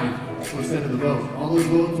 25% of the vote. All those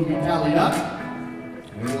votes will be tallied up,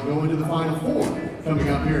 and we'll go into the final 4 coming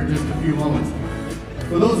up here in just a few moments.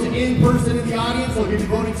 For those in person in the audience, I'll give you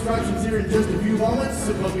voting instructions here in just a few moments.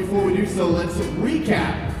 But before we do so, let's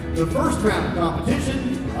recap the first round of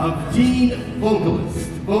competition of Teen Vocalist.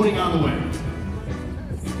 Voting on the way.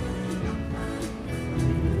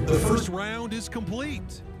 The first round is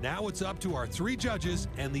complete. Now it's up to our 3 judges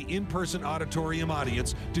and the in-person auditorium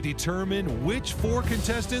audience to determine which 4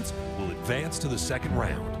 contestants will advance to the second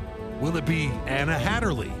round. Will it be Anna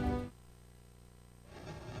Hatterley,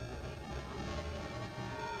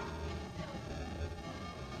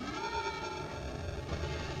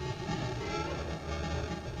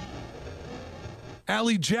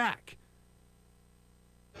 Allie Jack,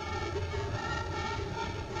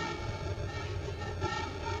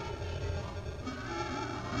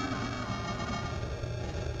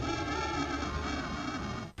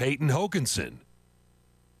 Peyton Hokinson,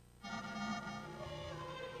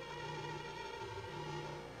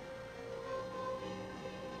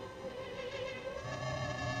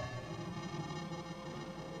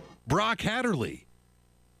 Brock Hatterley,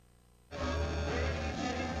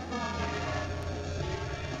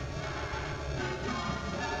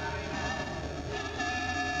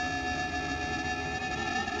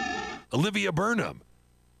 Olivia Burnham,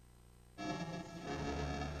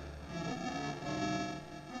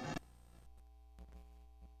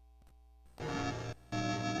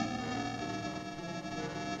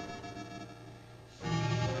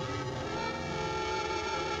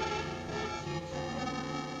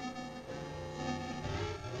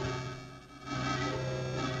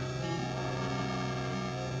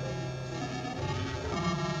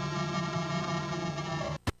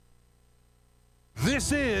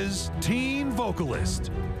 This is Teen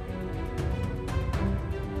Vocalist.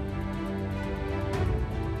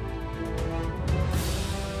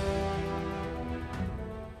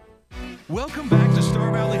 Welcome back to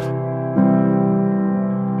Star Valley.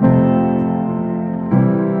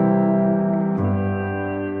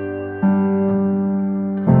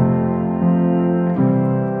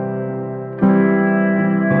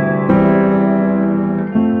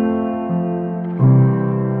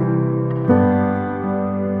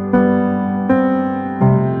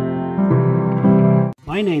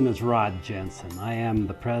 My name is Rod Jensen. I am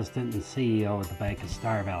the president and CEO of the Bank of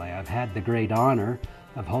Star Valley. I've had the great honor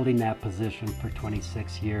of holding that position for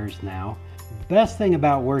 26 years now. The best thing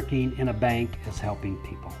about working in a bank is helping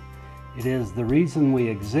people. It is the reason we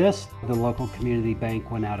exist. The local community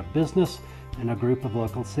bank went out of business, and a group of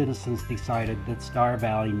local citizens decided that Star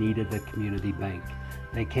Valley needed a community bank.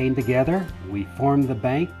 They came together, we formed the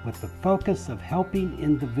bank with the focus of helping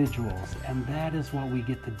individuals, and that is what we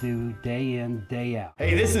get to do day in, day out.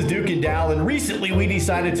 Hey, this is Duke and Dal, and recently we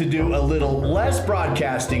decided to do a little less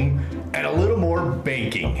broadcasting and a little more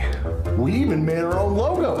banking. We even made our own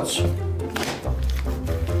logos.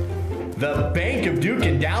 The Bank of Duke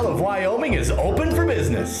and Dal of Wyoming is open for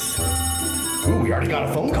business. Ooh, we already got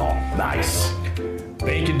a phone call. Nice.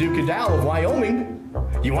 Bank of Duke and Dal of Wyoming.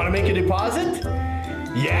 You want to make a deposit?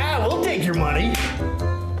 Yeah, we'll take your money.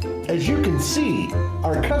 As you can see,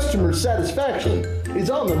 our customer satisfaction is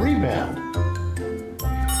on the rebound.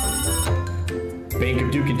 Bank of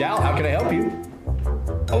Duke and Dow, how can I help you?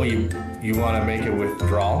 Oh, you want to make a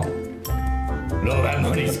withdrawal? No, that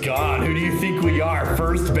money's gone. Who do you think we are?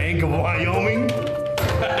 First Bank of Wyoming?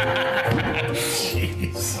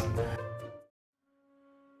 Jeez.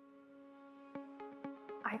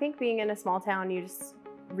 I think being in a small town, you just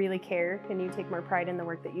really care and you take more pride in the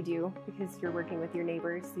work that you do because you're working with your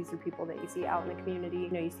neighbors. These are people that you see out in the community. You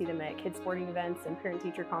know, you see them at kids sporting events and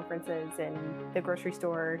parent-teacher conferences and the grocery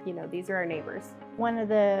store. You know, these are our neighbors. One of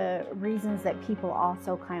the reasons that people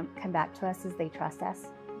also come back to us is they trust us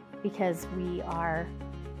because we are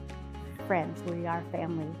friends, we are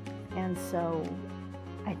family. And so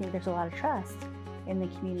I think there's a lot of trust in the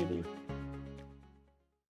community.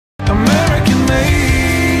 American made.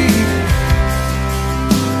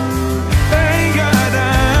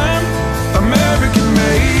 American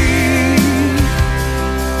made.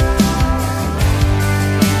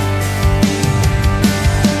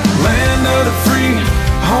 Land of the free,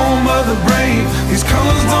 home of the brave. These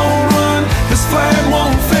colors don't run, this flag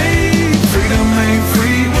won't fade. Freedom ain't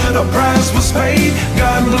free, a price was paid.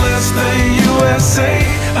 God bless the USA,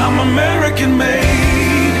 I'm American made.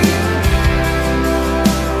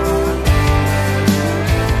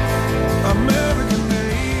 American made.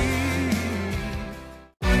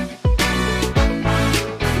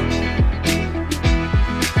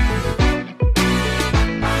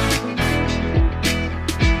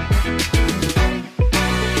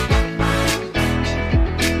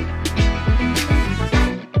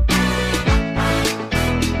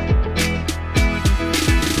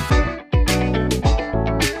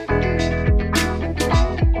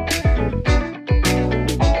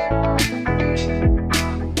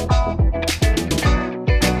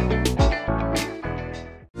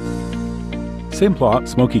 Simplot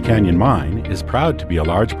Smoky Canyon Mine is proud to be a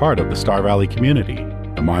large part of the Star Valley community.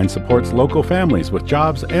 The mine supports local families with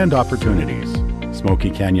jobs and opportunities. Smoky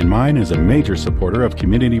Canyon Mine is a major supporter of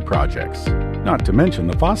community projects. Not to mention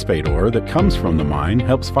the phosphate ore that comes from the mine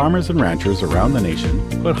helps farmers and ranchers around the nation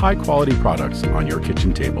put high-quality products on your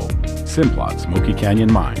kitchen table. Simplot Smoky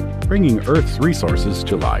Canyon Mine, bringing Earth's resources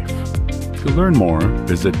to life. To learn more,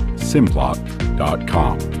 visit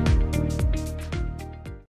simplot.com.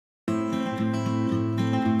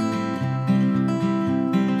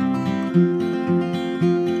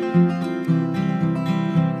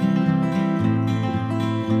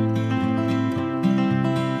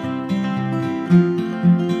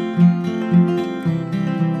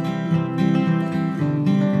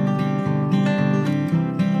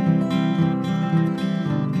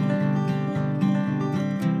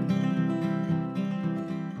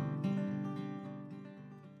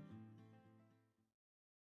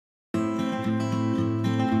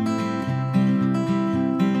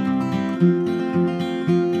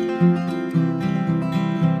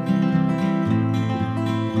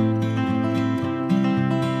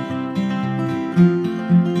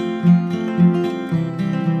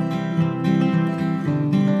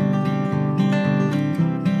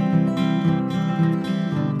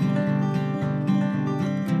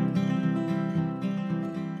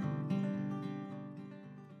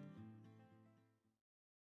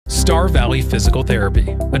 Star Valley Physical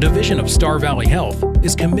Therapy, a division of Star Valley Health,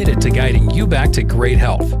 is committed to guiding you back to great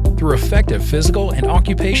health through effective physical and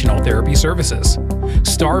occupational therapy services.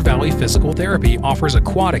 Star Valley Physical Therapy offers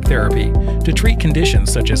aquatic therapy to treat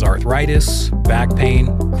conditions such as arthritis, back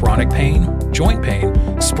pain, chronic pain, joint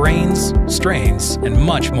pain, sprains, strains, and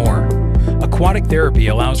much more. Aquatic therapy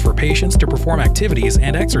allows for patients to perform activities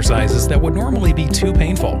and exercises that would normally be too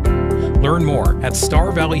painful. Learn more at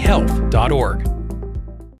starvalleyhealth.org.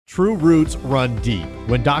 True roots run deep.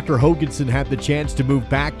 When Dr. Hoganson had the chance to move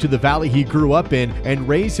back to the valley he grew up in and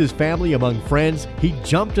raise his family among friends, he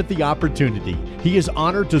jumped at the opportunity. He is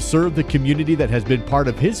honored to serve the community that has been part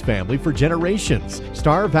of his family for generations.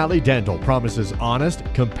 Star Valley Dental promises honest,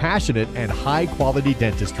 compassionate, and high-quality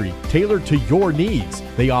dentistry tailored to your needs.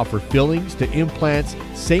 They offer fillings to implants,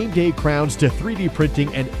 same-day crowns to 3D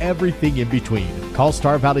printing, and everything in between. Call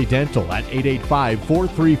Star Valley Dental at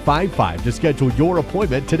 885-4355 to schedule your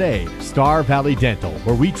appointment today. Star Valley Dental,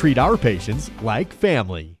 where we treat our patients like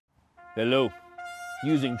family. Hello.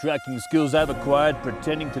 Using tracking skills I've acquired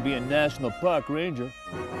pretending to be a national park ranger,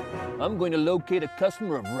 I'm going to locate a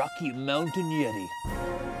customer of Rocky Mountain Yeti.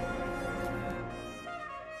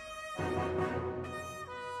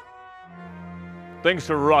 Thanks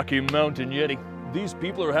to Rocky Mountain Yeti, these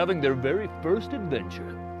people are having their very first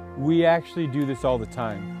adventure. We actually do this all the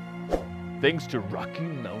time. Thanks to Rocky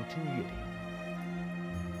Mountain Yeti.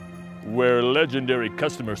 where legendary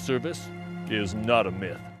customer service is not a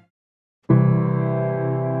myth.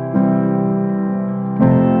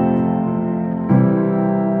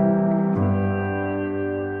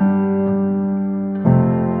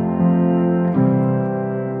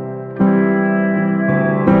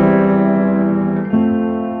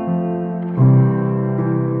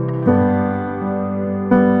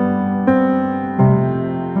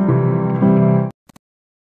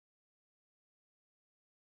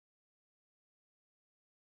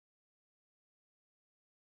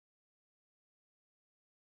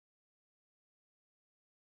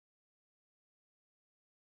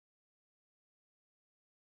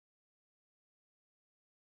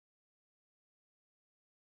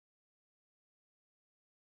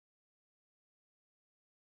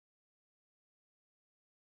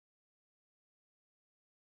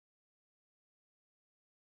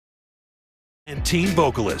 And Teen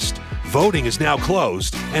Vocalist. Voting is now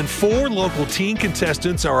closed, and 4 local teen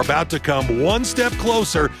contestants are about to come one step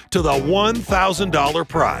closer to the $1,000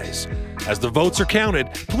 prize. As the votes are counted,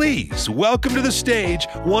 please welcome to the stage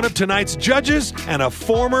one of tonight's judges and a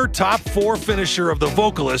former top 4 finisher of the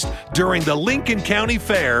Vocalist during the Lincoln County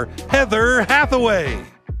Fair, Heather Hathaway.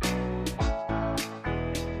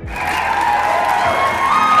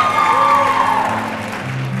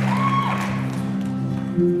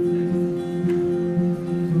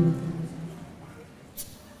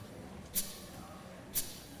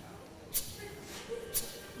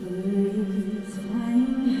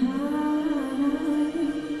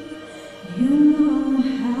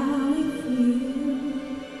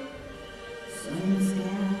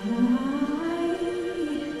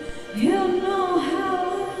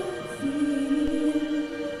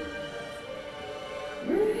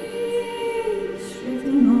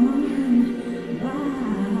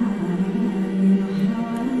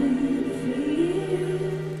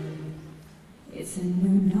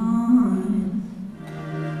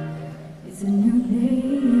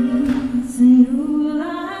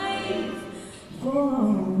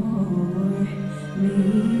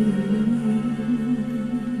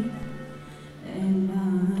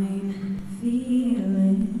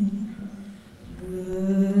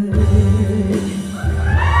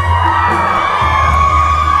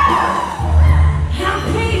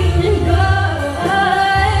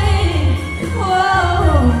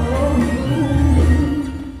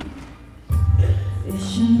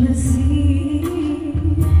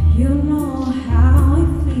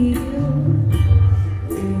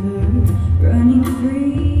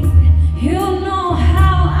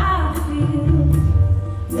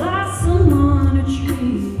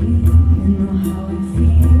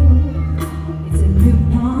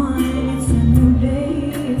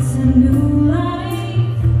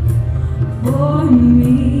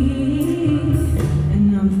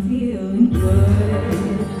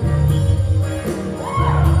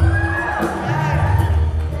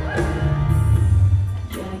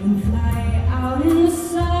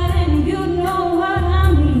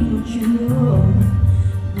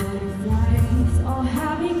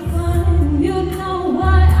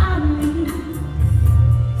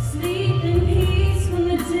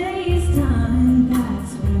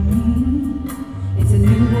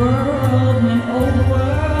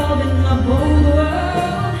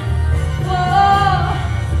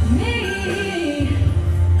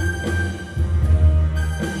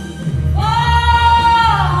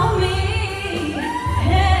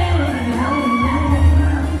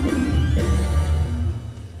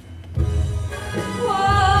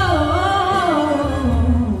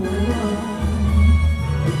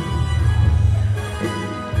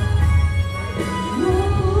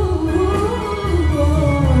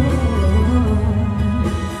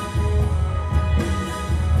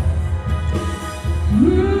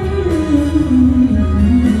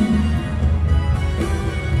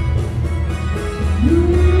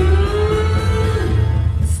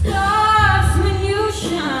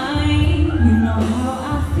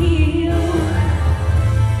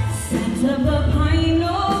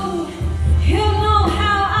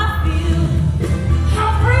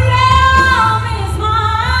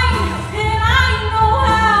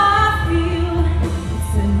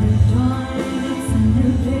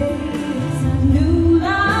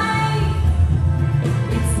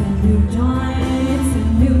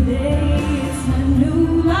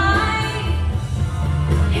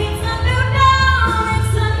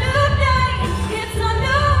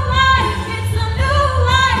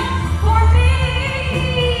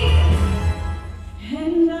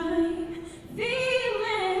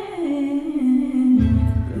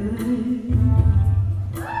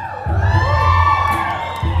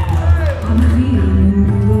 I'm feeling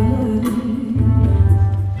good.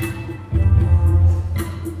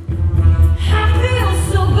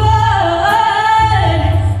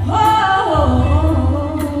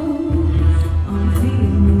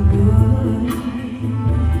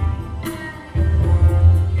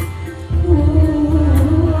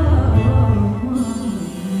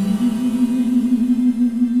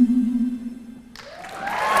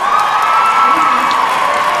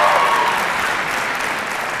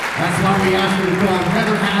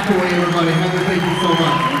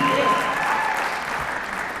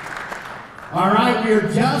 All right, we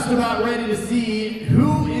are just about ready to see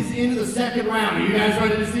who is into the second round. Are you guys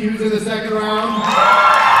ready to see who's in the second round?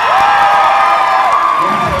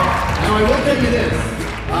 Now, I will tell you this.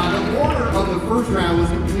 The order of the first round was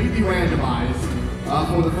completely randomized.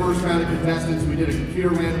 For the first round of contestants, we did a computer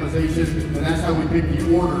randomization, and that's how we picked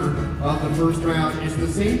the order of the first round. It's the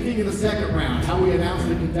same thing in the second round. How we announce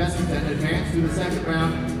the contestants that advance to the second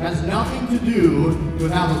round has nothing to do with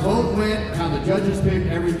how the vote went, how the judges picked,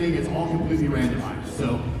 everything. It's all completely randomized.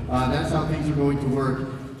 So that's how things are going to work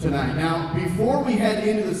tonight. Now, before we head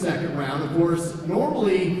into the second round, of course,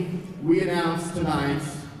 normally we announce tonight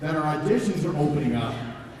that our auditions are opening up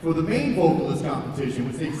for the main vocalist competition,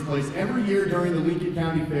 which takes place every year during the Lincoln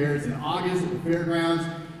County Fair. It's in August at the fairgrounds.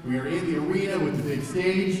 We are in the arena with the big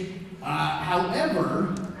stage.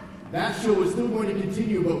 However, that show is still going to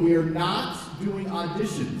continue, but we are not doing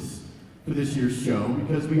auditions for this year's show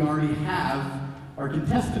because we already have our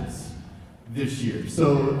contestants this year.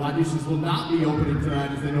 So auditions will not be opening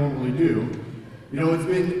tonight as they normally do. You know, it's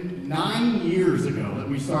been 9 years ago that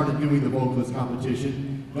we started doing the vocalist competition.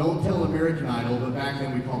 Don't tell American Idol, but back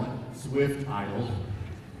then we called it Swift Idol.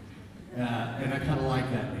 And I kind of like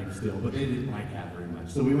that name still, but they didn't like that very much.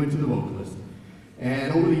 So we went to the vocalist.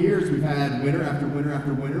 And over the years, we've had winner after winner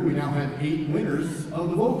after winner. We now have 8 winners of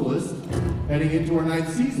the vocalist heading into our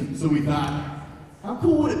 9th season. So we thought, how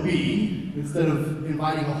cool would it be, instead of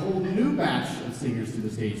inviting a whole new batch of singers to the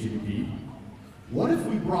stage to compete, what if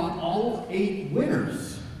we brought all 8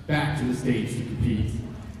 winners back to the stage to compete?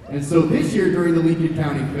 And so this year during the Lincoln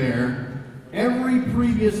County Fair, every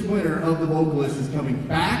previous winner of the vocalist is coming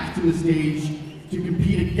back to the stage to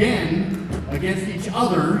compete again against each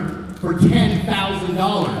other for $10,000. It's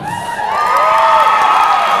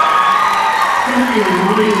going to be a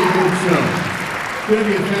really good show. It's going to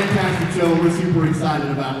be a fantastic show. We're super excited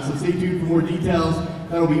about it. So stay tuned for more details.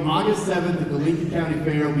 That'll be August 7th at the Lincoln County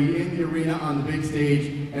Fair. We'll be in the arena on the big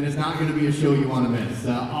stage, and it's not going to be a show you want to miss.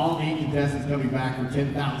 All 8 contestants coming back for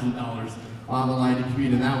 $10,000 on the line to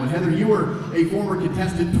compete in that one. Heather, you were a former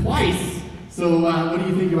contestant twice, so what do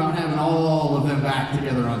you think about having all of them back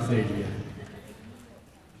together on stage again?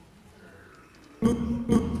 Am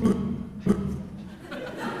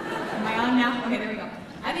I on now? Okay, there we go.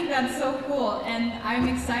 I think that's so cool, and I'm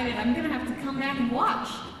excited. I'm going to have to come back and watch.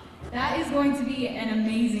 That is going to be an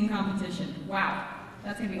amazing competition. Wow,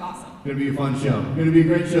 that's going to be awesome. It's going to be a fun show. It's going to be a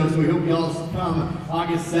great show, so we hope you all come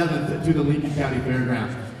August 7th to the Lincoln County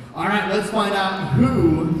Fairgrounds. All right, let's find out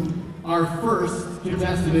who our first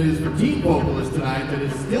contestant is for Team Vocalist tonight that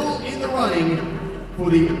is still in the running for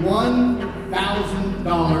the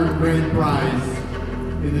 $1,000 grand prize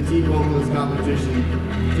in the Team Vocalist competition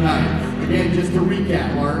tonight. Again, just to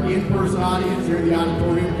recap, our in-person audience here in the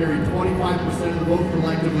auditorium carried 25% of the vote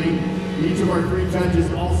collectively. Each of our 3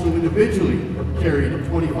 judges also individually carried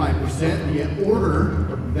 25%. The order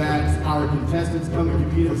that our contestants come and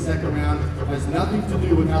compete in the second round has nothing to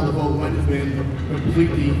do with how the vote went. It's been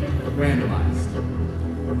completely randomized.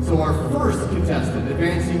 So our first contestant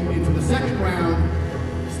advancing into the second round,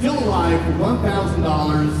 still alive for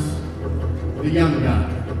 $1,000, the young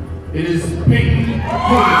gun. It is Peyton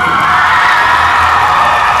Hoganson.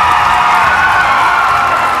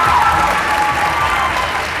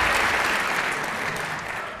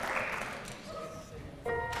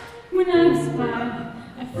 When I was 5,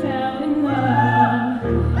 I fell in love.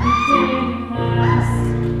 It didn't last.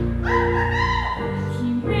 He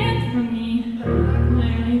ran from me,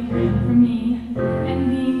 literally ran from me. And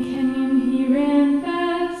being Kenyan, he ran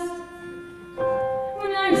fast.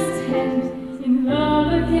 When I was 10, in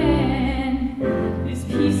love again, this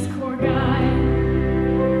Peace Corps guy.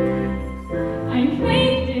 I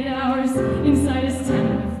waited hours inside his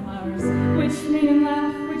tent with flowers, which made him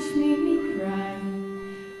laugh, which made me cry.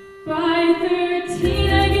 By 13,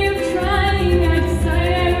 I gave up trying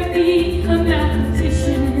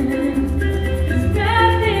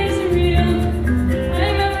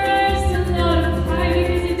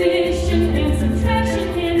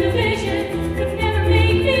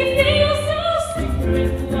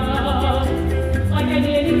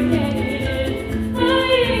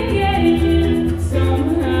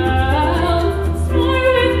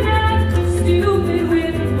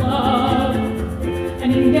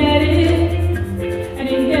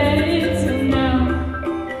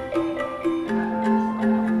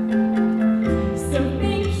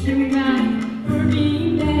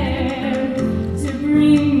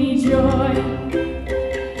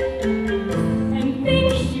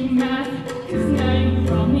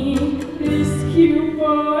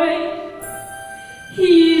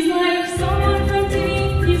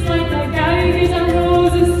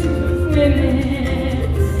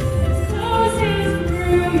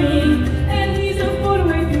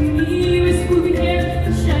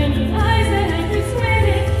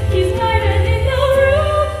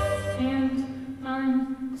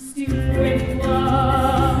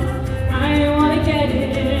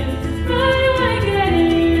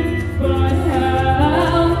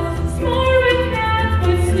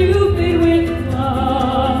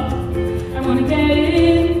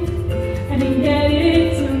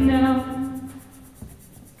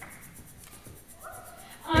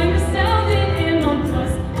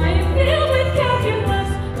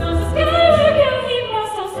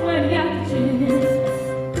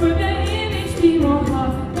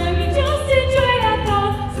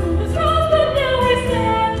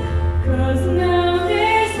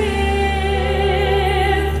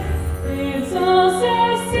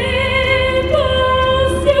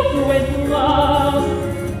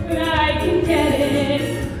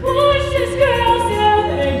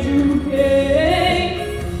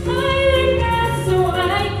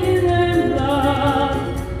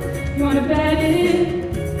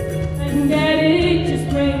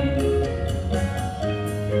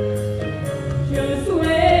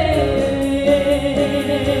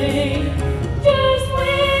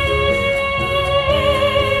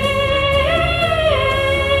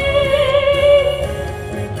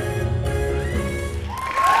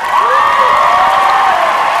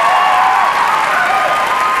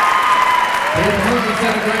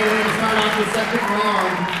second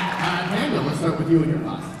round. Daniel, let's start with you and your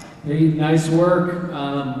thoughts. Hey, nice work.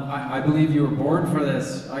 I believe you were born for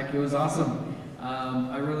this. Like, it was awesome.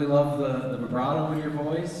 I really love the vibrato in your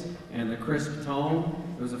voice and the crisp tone.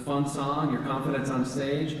 It was a fun song. Your confidence on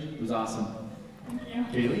stage was awesome. Thank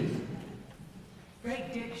you. Kaylee?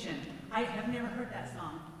 Great diction. I have never heard that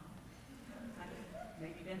song.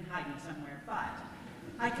 Maybe been hiding somewhere, but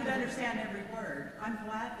I could understand every word. I'm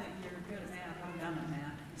glad that you're good at math. I'm dumb at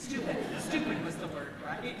math. Stupid. Stupid was the word,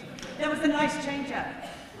 right? That was a nice change up.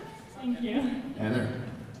 Thank you. Heather?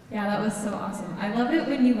 Yeah, that was so awesome. I love it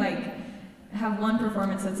when you have one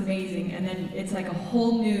performance that's amazing and then it's like a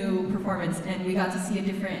whole new performance and we got to see a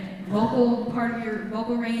different vocal part of your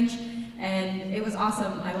vocal range and it was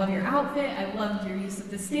awesome. I love your outfit, I loved your use of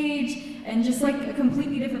the stage and just like a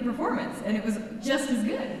completely different performance and it was just as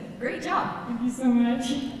good. Great job. Thank you so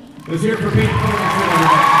much. Let's hear it for Pete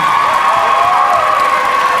Ferguson.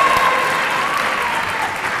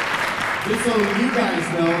 Just so you guys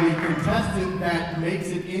know, the contestant that makes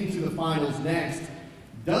it into the finals next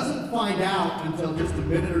doesn't find out until just a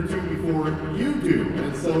minute or two before you do.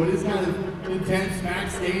 And so it is kind of intense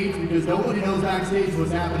backstage because nobody knows backstage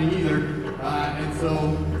what's happening either. And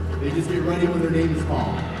so they just get ready when their name is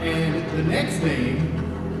called. And the next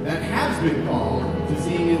name that has been called to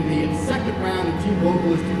sing in the second round of Team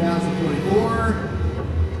Vocalist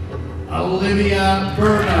 2024, Olivia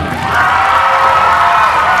Burnham.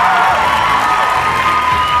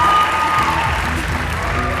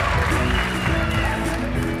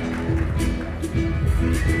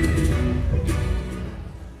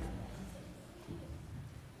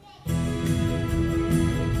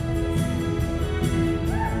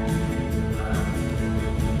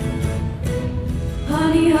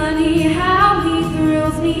 Honey, how he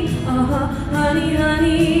thrills me, honey,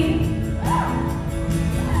 honey.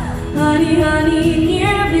 Honey,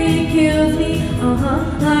 nearly kills me,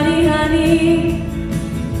 honey, honey.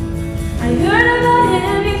 I heard about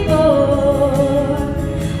him before,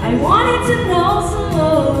 I wanted to know some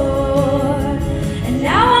more, and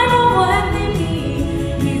now I know what they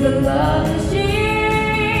mean. He's a love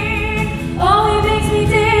machine, oh, he makes me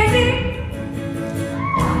dizzy.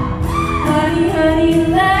 Honey,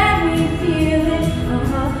 let me feel it,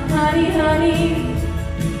 honey.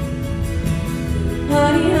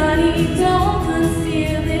 Honey, don't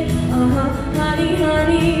conceal it, honey.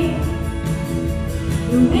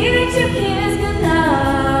 The way that you kiss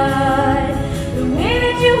goodnight, the way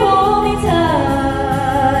that you hold me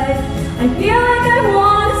tight, I feel like I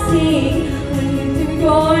want to sing when you do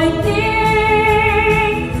your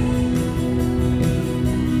thing.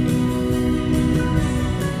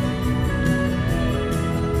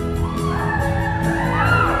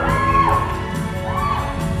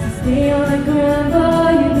 Stay on the ground,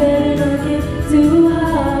 boy, you better not get too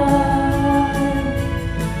high.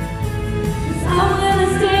 'Cause I'm gonna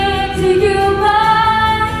stick to you,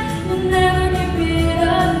 boy, you'll never get rid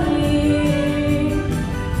of me.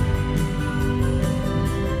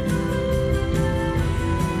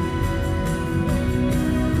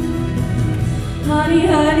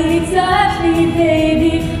 Honey, touch me,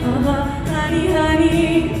 baby, honey.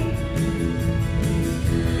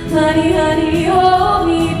 Honey, hold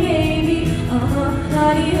me, baby,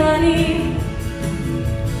 honey.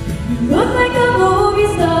 You look like a movie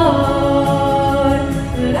star,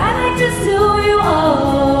 but I like just who you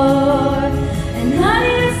are. And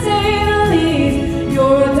honey, to say the least,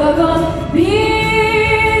 you're a doggone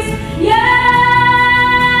beast, yeah.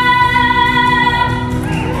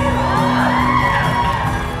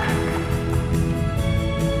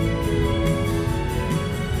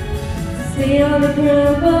 Stay on the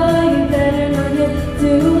ground, boy, you better not get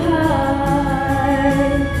too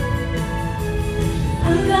high.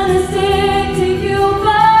 I'm gonna stick to you,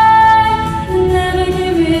 boy, and never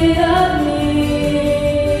get rid of me.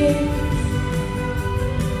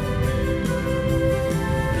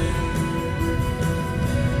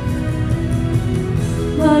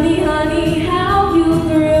 Honey, how you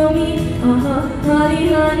thrill me, honey.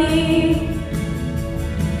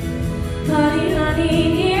 Honey,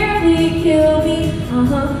 nearly kill me,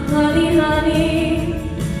 honey.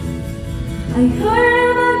 I heard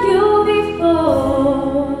about you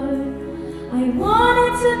before, I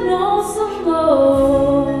wanted to know some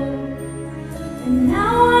more, and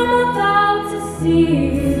now I'm about to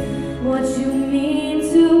see what you mean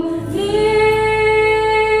to me.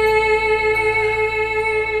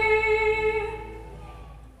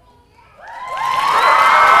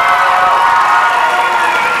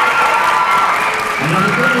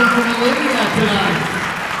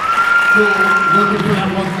 Looking for that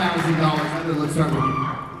 $1,000. Let's start with you.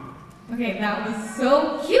 That was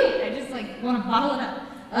so cute. I just like want to bottle it up.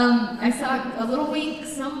 I saw a little wink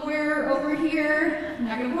somewhere over here. I'm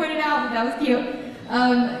not gonna point it out, but that was cute.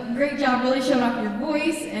 Great job, really showed off your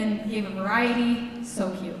voice and gave a variety. So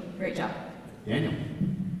cute, great job. Daniel.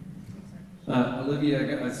 Olivia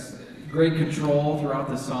got great control throughout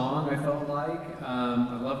the song, I felt like.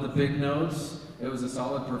 I love the big notes. It was a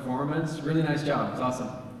solid performance. Really nice job, it's awesome.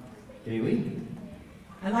 Kaylee?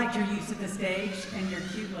 I liked your use of the stage and your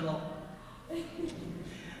cute little...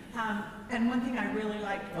 and one thing I really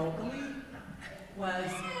liked vocally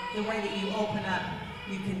was the way that you open up.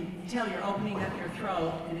 You can tell you're opening up your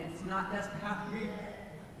throat, and it's not, doesn't have to be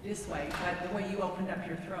this way, but the way you opened up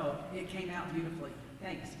your throat, it came out beautifully.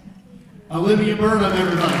 Thanks. Olivia Burnham,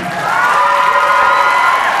 everybody.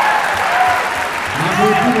 Now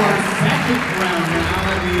move to our second round now.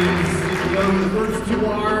 That means if you go, the first two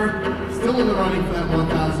are still in the running for that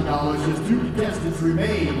 $1,000. Just two contestants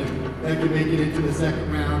remain that can make it into the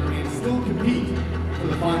second round and still compete for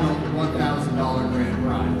the final $1,000 grand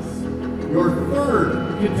prize. Your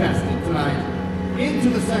third contestant tonight into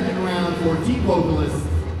the second round for Team Vocalist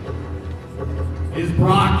is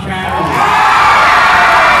Brock Caddy.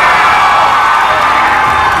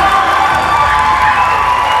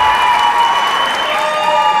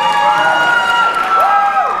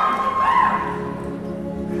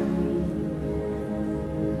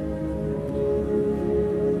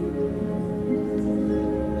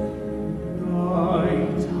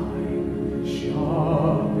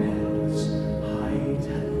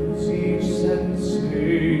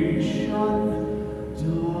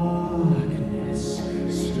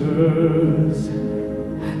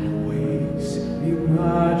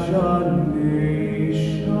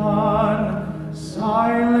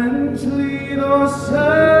 Silently the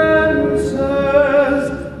senses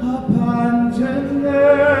abandon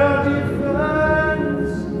their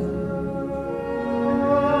defense.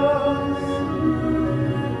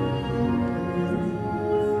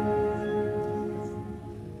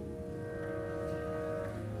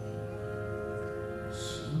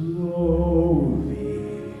 Slowly,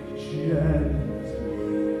 gently,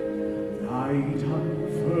 night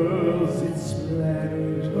unfurls its splendor.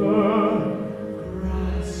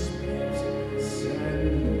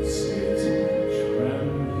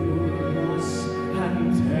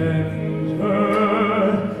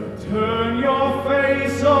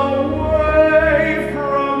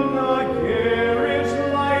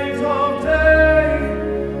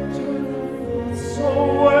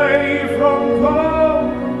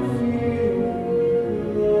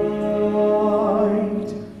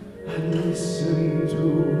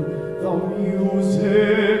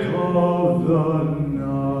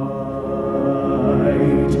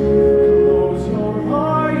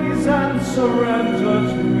 Surrender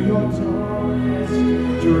to your darkest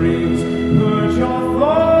dreams. Purge your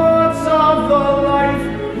thoughts of the life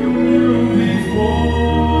you knew before.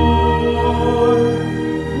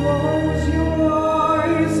 Close your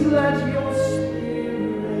eyes, let your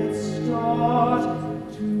spirit start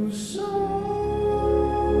to soar.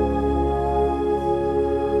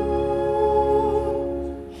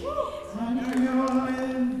 And you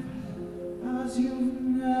live as you've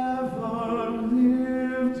never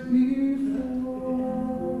lived before.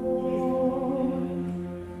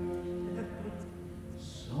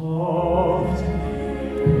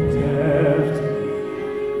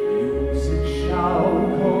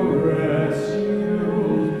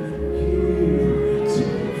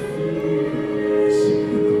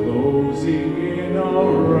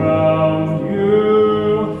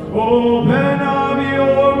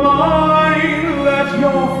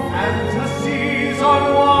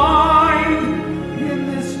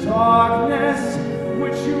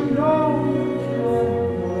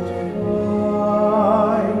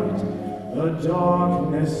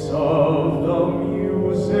 Darkness of the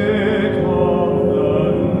music of the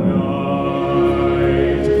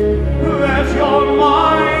night. Let your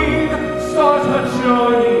mind start a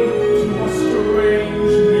journey to a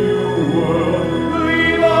strange new world.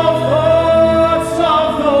 Leave all thoughts of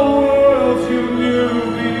the world you knew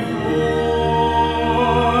before.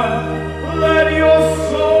 Let your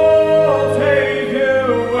soul take you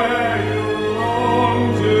where you long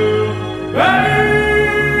to be.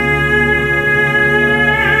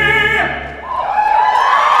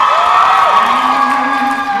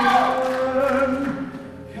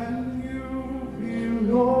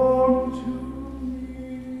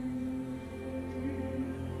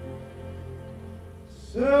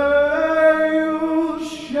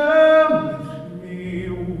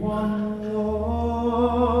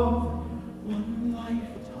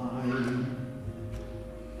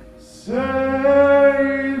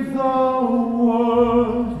 Save the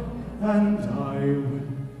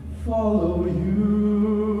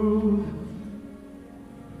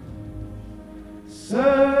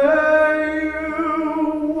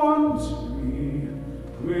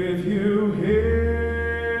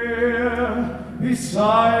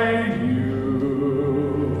beside you.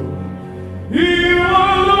 You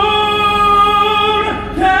alone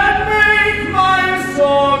can make my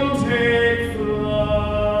song take flight.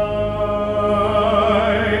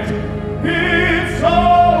 It's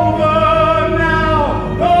over now,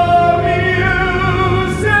 the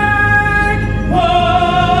music of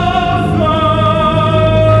the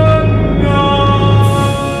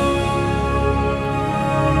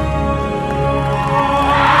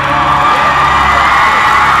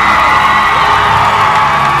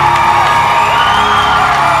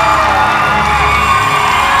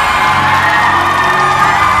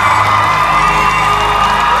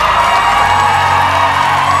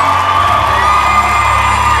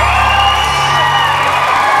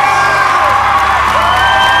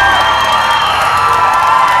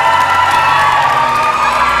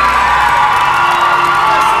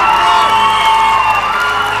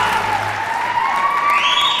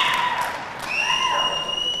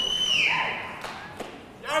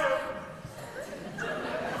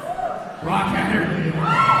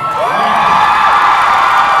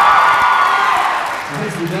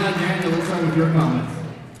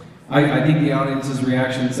I think the audience's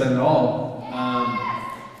reaction said it all.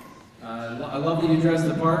 I love that you dressed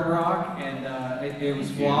the part, Rock, and it was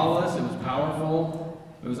flawless, it was powerful,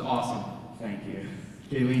 it was awesome. Thank you.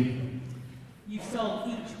 Kaylee? You sold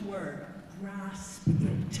each word, grasped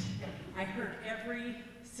it. I heard every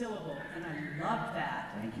syllable, and I loved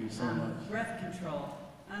that. Thank you so much. Breath control,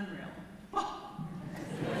 unreal.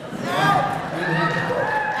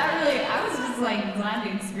 I was just like glad to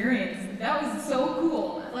experience. That was so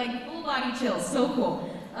cool. Like full body chills, so cool.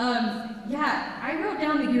 Yeah, I wrote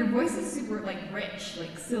down that your voice is super like rich,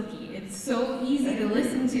 like silky. It's so easy to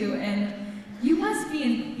listen to, and you must be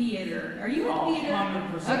in theater. Are you in theater?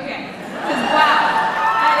 100%. Okay. Because wow,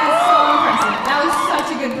 that is so impressive. That was such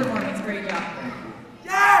a good performance. Great job.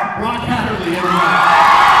 Yeah! Rock Hatterley, everybody.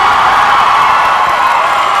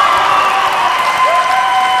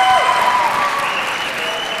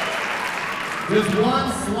 Just one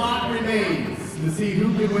slot remains to see who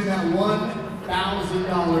can win that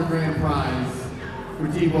 $1,000 grand prize for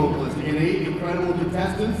Team Vocalist. Again, 8 incredible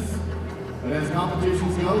contestants, but as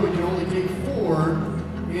competitions go, we can only take 4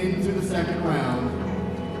 into the second round.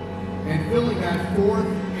 And filling that 4th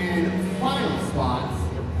and final spot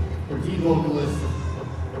for Team Vocalist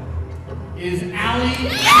is Allie.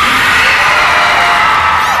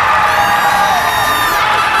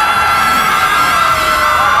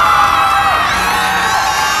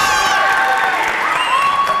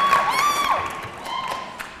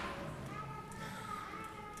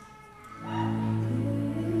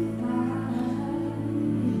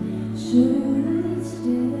 Should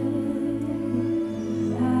stay,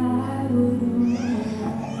 I would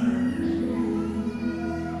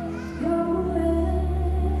go away,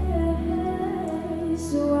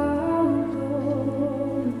 so I'll go.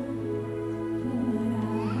 But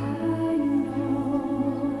I know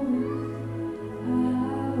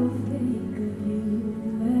I'll think of you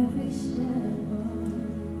every step of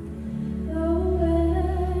the way.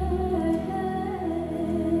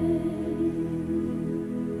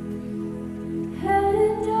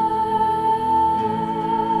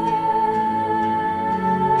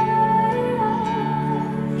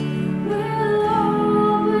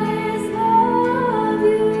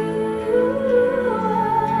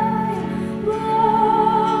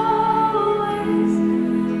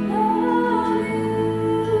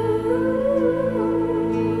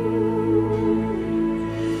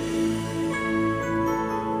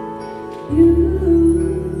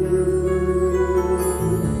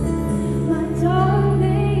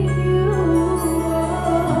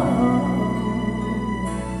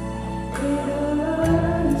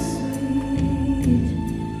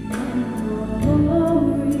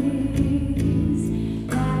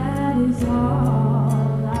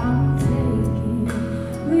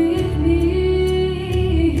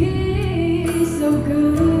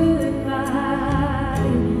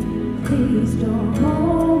 Please don't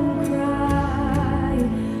cry.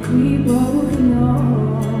 We both know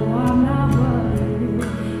I'm not what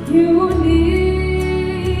you need.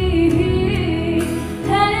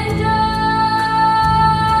 And I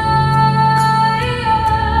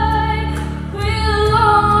will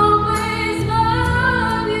always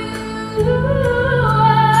love you.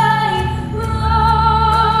 I will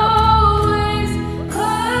always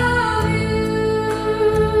love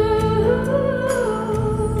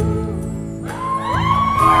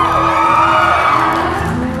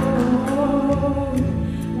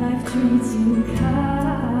Life treats you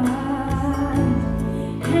kind,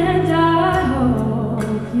 and I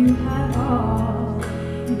hope you have all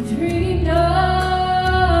you dreamed of.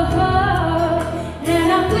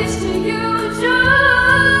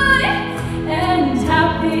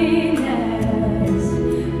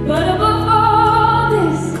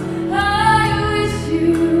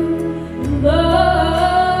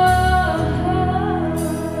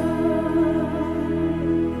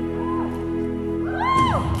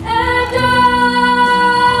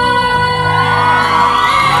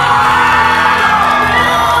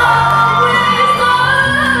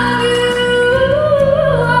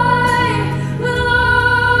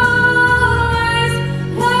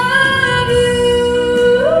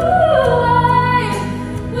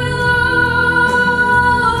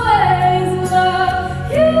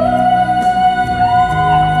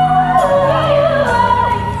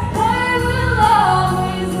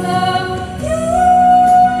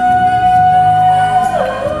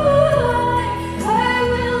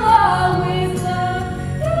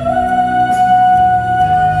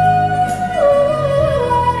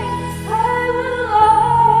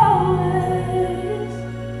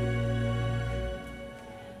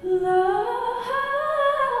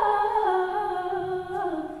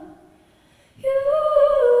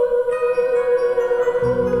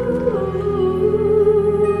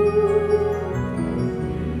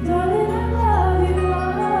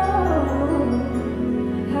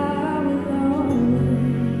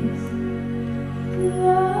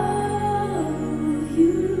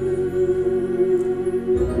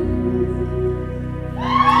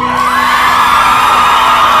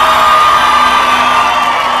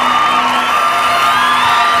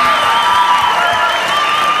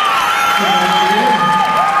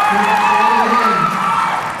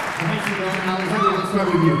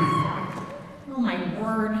 for you? Oh my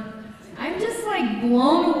word. I'm just like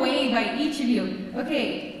blown away by each of you.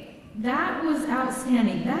 Okay, that was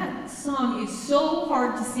outstanding. That song is so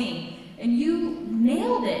hard to sing, and you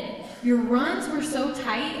nailed it. Your runs were so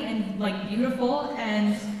tight and like beautiful,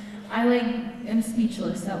 and I like am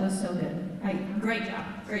speechless. That was so good. Great job.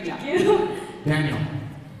 Great job. Thank you. Daniel.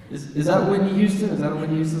 Is that Whitney Houston? Is that a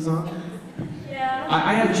Whitney Houston song? Yeah.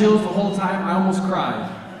 I had chills the whole time. I almost cried,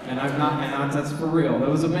 and that's for real. That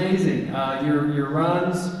was amazing. Your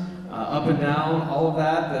runs, up and down, all of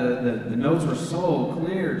that. The notes were so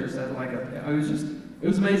clear. Just as like it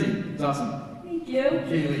was amazing. It was awesome. Thank you.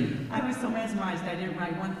 Kaylee. I was so mesmerized I didn't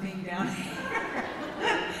write one thing down here.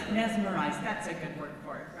 Mesmerized, that's a good word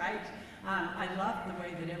for it, right? I loved the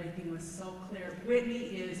way that everything was so clear. Whitney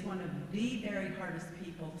is one of the very hardest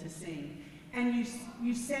people to sing. And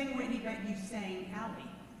you sang Whitney, but you sang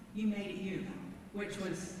Allie. You made it you, which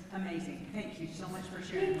was amazing. Thank you so much for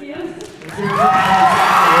sharing with us.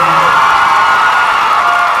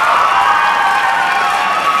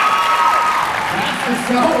 That's the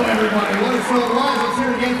show, everybody. What a show it was. Let's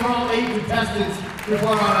hear it again for all 8 contestants who put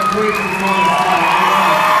on a great performance.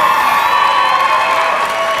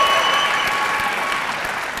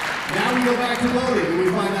 Now we go back to voting, and we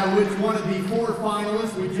find out which one of the 4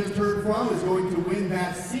 finalists we just heard from is going to win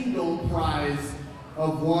that single prize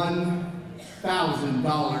of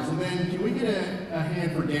 $1,000. And then can we get a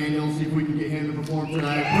hand for Daniel, see if we can get him to perform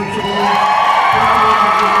tonight?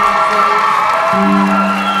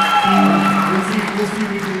 We'll see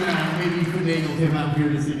if we can maybe finagle him out here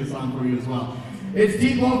to sing a song for you as well. It's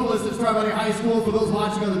Team Vocalist at Star Valley High School. For those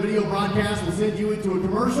watching on the video broadcast, we'll send you into a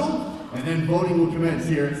commercial, and then voting will commence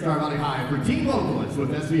here at Star Valley High for Team Vocalist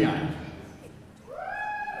with SVI.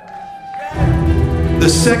 The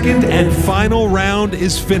second and final round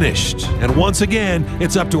is finished. And once again,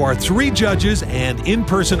 it's up to our 3 judges and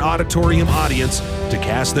in-person auditorium audience to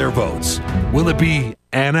cast their votes. Will it be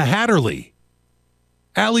Anna Hatterley,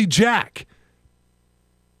 Allie Jack,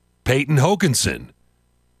 Peyton Hokanson,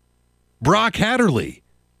 Brock Hatterley,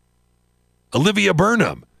 Olivia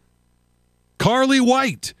Burnham, Carly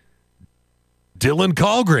White, Dylan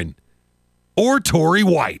Colgren, or Tori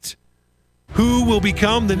White? Who will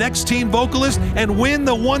become the next teen vocalist and win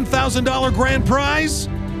the $1,000 grand prize?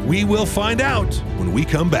 We will find out when we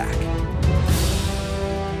come back.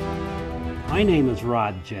 My name is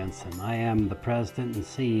Rod Jensen. I am the president and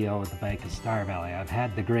CEO of the Bank of Star Valley. I've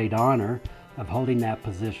had the great honor of holding that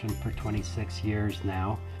position for 26 years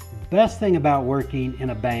now. The best thing about working in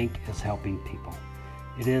a bank is helping people.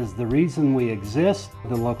 It is the reason we exist.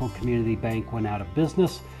 The local community bank went out of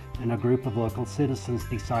business, and a group of local citizens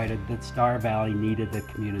decided that Star Valley needed a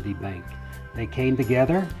community bank. They came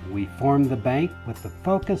together, we formed the bank with the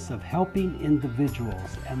focus of helping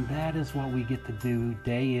individuals, and that is what we get to do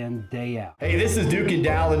day in, day out. Hey, this is Duke and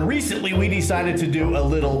Dal, and recently we decided to do a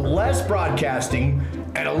little less broadcasting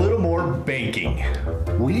and a little more banking.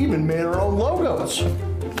 We even made our own logos.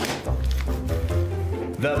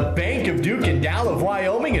 The Bank of Duke and Dal of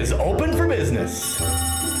Wyoming is open for business.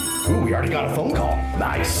 Ooh, we already got a phone call.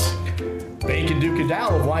 Nice. Bank of Duke and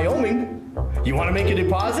Dal of Wyoming. You want to make a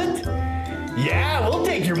deposit? Yeah, we'll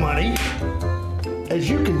take your money. As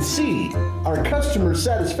you can see, our customer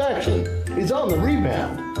satisfaction is on the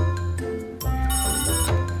rebound.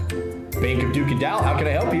 Bank of Duke and Dal, how can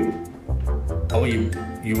I help you? Oh, you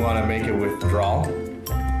want to make a withdrawal?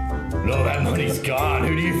 No, that money's gone.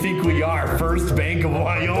 Who do you think we are? First Bank of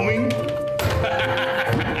Wyoming?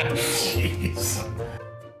 Jeez.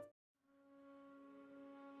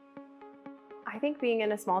 I think being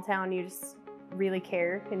in a small town, you just really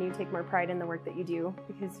care and you take more pride in the work that you do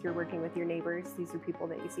because you're working with your neighbors. These are people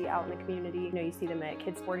that you see out in the community. You know, you see them at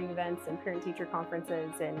kids sporting events and parent-teacher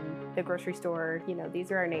conferences and the grocery store. You know, these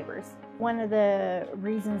are our neighbors. One of the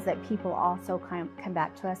reasons that people also come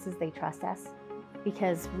back to us is they trust us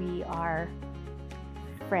because we are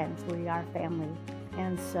friends, we are family.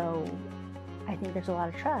 And so I think there's a lot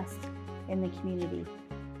of trust in the community.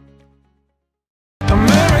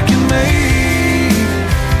 American made,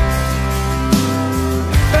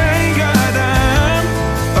 ain't got a dime.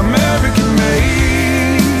 American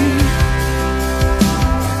made,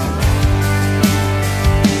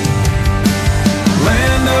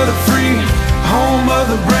 land of the free, home of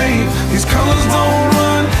the brave. These colors don't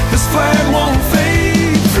run, this flag won't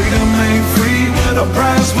fade. Freedom ain't free, a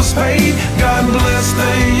price was paid. God bless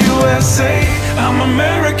the USA, I'm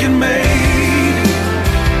American made.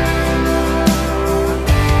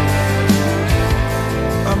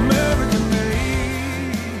 American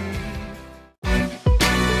made.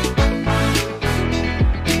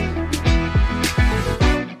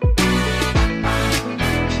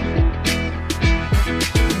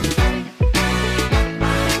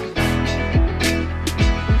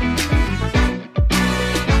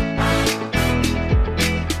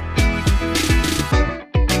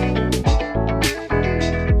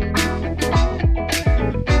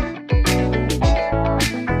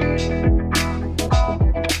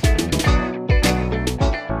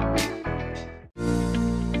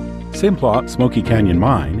 Simplot Smoky Canyon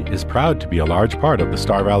Mine is proud to be a large part of the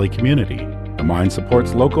Star Valley community. The mine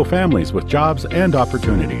supports local families with jobs and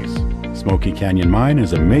opportunities. Smoky Canyon Mine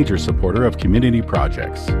is a major supporter of community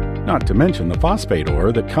projects. Not to mention the phosphate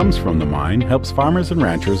ore that comes from the mine helps farmers and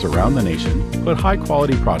ranchers around the nation put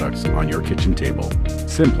high-quality products on your kitchen table.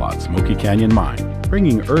 Simplot Smoky Canyon Mine,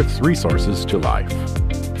 bringing Earth's resources to life.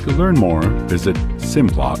 To learn more, visit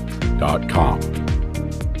simplot.com.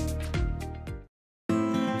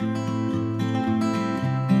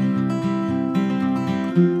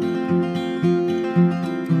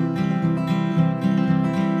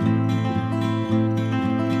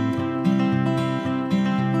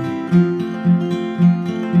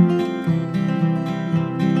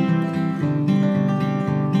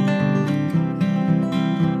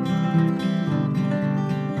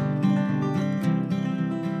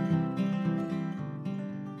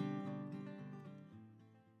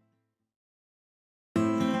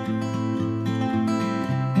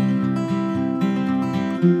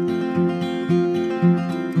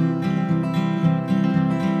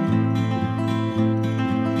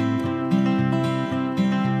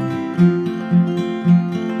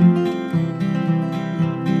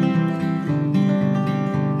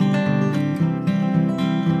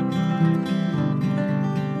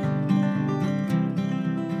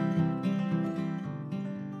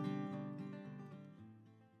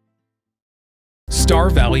 Star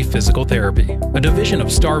Valley Physical Therapy, a division of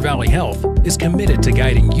Star Valley Health, is committed to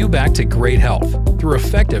guiding you back to great health through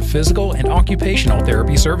effective physical and occupational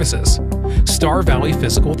therapy services. Star Valley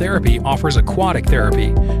Physical Therapy offers aquatic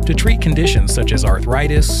therapy to treat conditions such as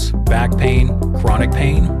arthritis, back pain, chronic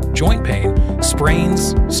pain, joint pain,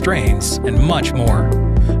 sprains, strains, and much more.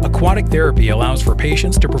 Aquatic therapy allows for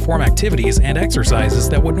patients to perform activities and exercises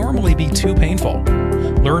that would normally be too painful.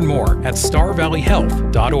 Learn more at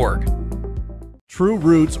starvalleyhealth.org. True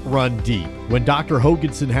roots run deep. When Dr.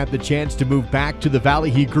 Hoganson had the chance to move back to the valley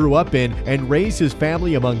he grew up in and raise his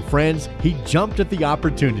family among friends, he jumped at the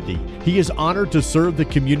opportunity. He is honored to serve the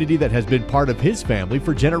community that has been part of his family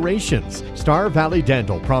for generations. Star Valley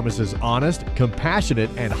Dental promises honest, compassionate,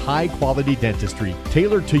 and high-quality dentistry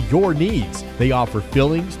tailored to your needs. They offer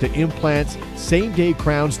fillings to implants, same-day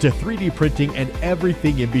crowns to 3D printing, and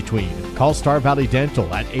everything in between. Call Star Valley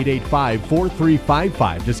Dental at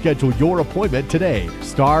 885-4355 to schedule your appointment today.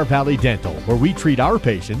 Star Valley Dental, where we treat our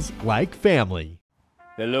patients like family.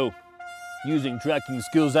 Hello. Using tracking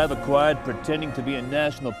skills I've acquired pretending to be a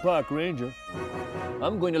national park ranger,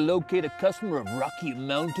 I'm going to locate a customer of Rocky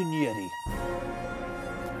Mountain Yeti.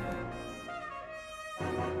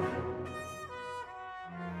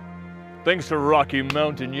 Thanks to Rocky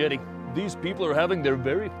Mountain Yeti, these people are having their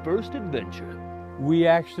very first adventure. We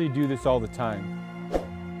actually do this all the time.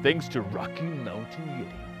 Thanks to Rocky Mountain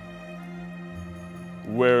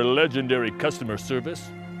Yeti, where legendary customer service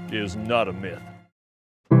is not a myth.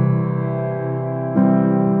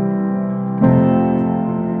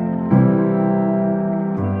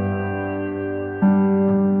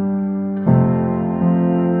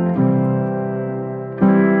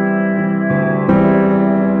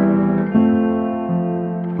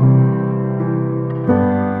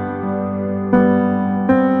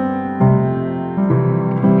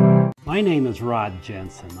 My name is Rod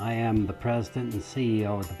Jensen. I am the president and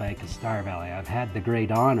CEO of the Bank of Star Valley. I've had the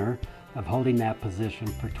great honor of holding that position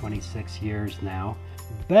for 26 years now.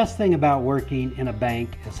 The best thing about working in a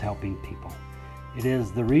bank is helping people. It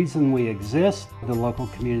is the reason we exist. The local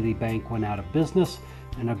community bank went out of business,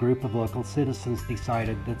 and a group of local citizens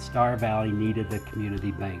decided that Star Valley needed a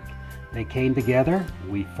community bank. They came together,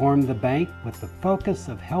 we formed the bank with the focus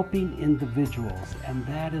of helping individuals, and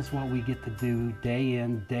that is what we get to do day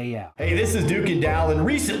in, day out. Hey, this is Duke and Dal, and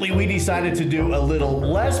recently we decided to do a little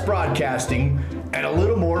less broadcasting and a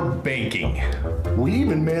little more banking. We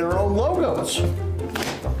even made our own logos.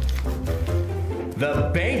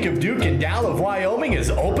 The Bank of Duke and Dal of Wyoming is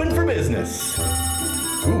open for business.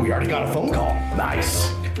 Ooh, we already got a phone call.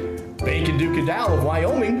 Nice. Bank of Duke and Dal of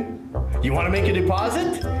Wyoming. You want to make a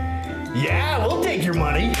deposit? Yeah, we'll take your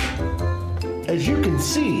money. As you can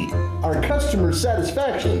see, our customer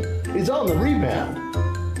satisfaction is on the rebound.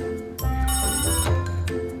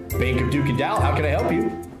 Bank of Duke and Dal, how can I help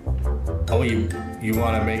you? Oh, you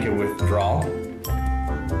want to make a withdrawal?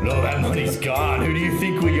 No, that money's gone. Who do you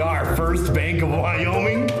think we are? First Bank of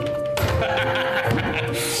Wyoming?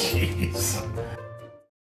 Jeez.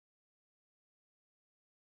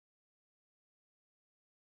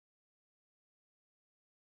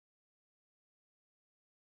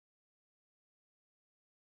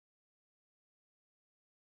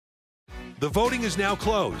 The voting is now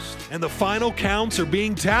closed, and the final counts are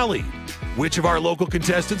being tallied. Which of our local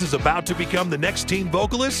contestants is about to become the next teen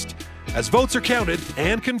vocalist? As votes are counted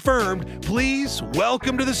and confirmed, please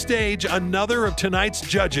welcome to the stage another of tonight's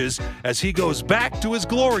judges as he goes back to his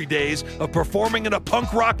glory days of performing in a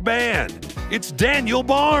punk rock band. It's Daniel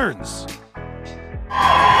Barnes.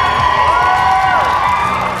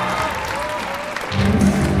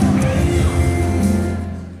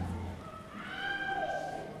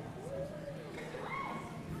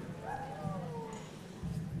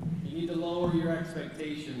 You need to lower your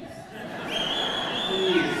expectations.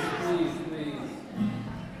 Please, please, please.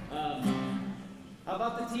 How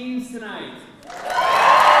about the teams tonight?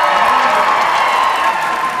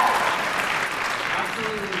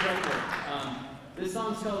 Absolutely incredible. This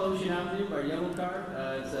song's called Ocean Avenue by Yellow Card.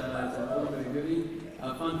 It's a little bit of goodie.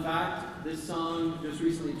 Fun fact, this song just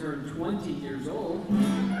recently turned 20 years old.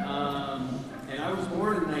 And I was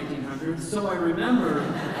born in the 1900s, so I remember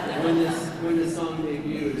when this song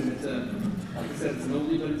debuted. And it's like I said, it's an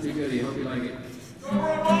oldie, but it's a goodie. I hope you like it.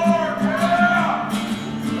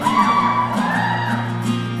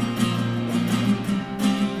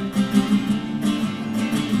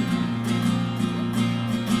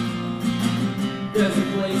 There's a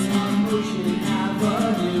place on Ocean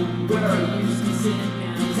Avenue where I used to sit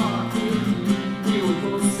and talk with you. We were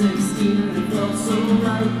both 16 and it felt so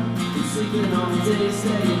right. We're sleeping all day,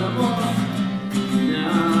 staying up all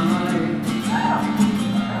night.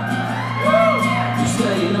 We're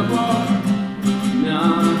staying up all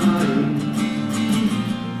night.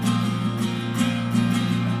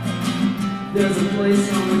 There's a place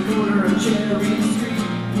on the corner of Cherry Street.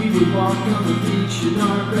 We would walk on the beach in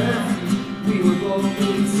our bare feet. We were both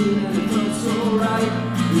 18 and it felt so right.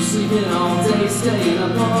 We're sleeping all day, staying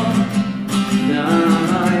up all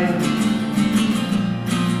night.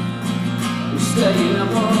 We're staying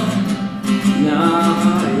up all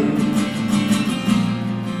night.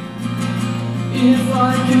 If I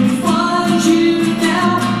could find you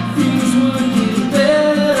now, things would get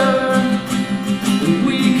better. And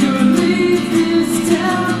we could leave this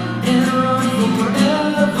town and run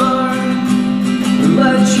forever.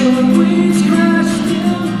 Let your wings crash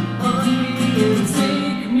down on me and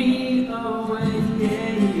take me away,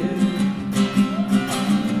 yeah, yeah.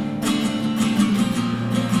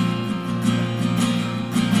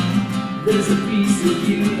 There's a piece of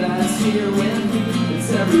you that's here with me. It's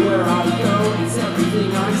everywhere I go, it's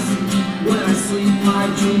everything I see. When I sleep, I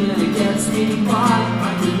dream and it gets me by.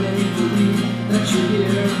 I can make believe that you're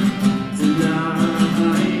here tonight.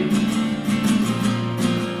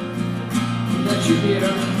 That you're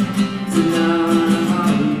here tonight.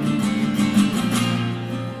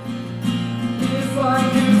 If I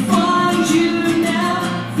could find you now,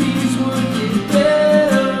 things would get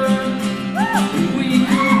better. And we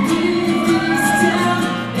could leave this town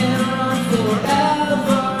and run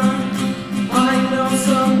forever. I know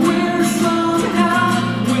somewhere, somehow,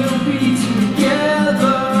 we'll be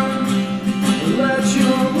together. Let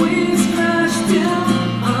your wings crash down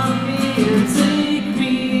on me and take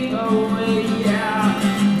me away, yeah.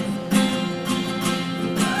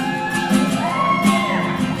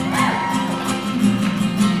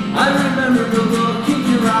 I remember the look in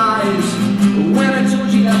your eyes when I told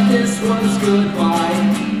you that this was goodbye.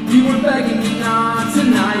 You were begging me not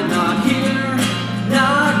tonight, not here,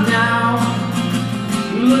 not now.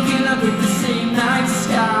 Looking up at the same night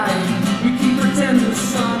sky, we can pretend the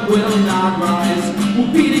sun will not rise.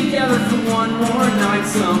 We'll be together for one more night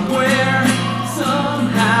somewhere,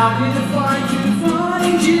 somehow. If I could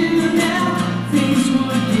find you now, things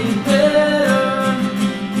would get better.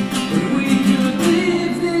 And we could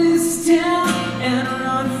leave this town and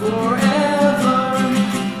run forever.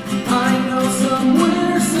 I know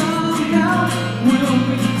somewhere, somehow, we'll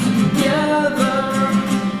be together.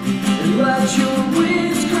 And let your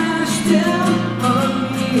wings crash down on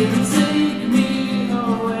me and take me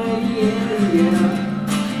away, yeah, yeah.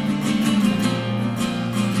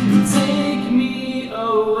 And take me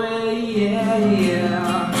away, yeah,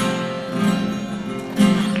 yeah.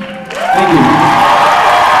 Thank you.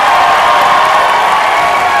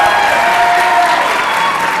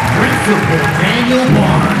 Principal Daniel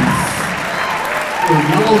Barnes. The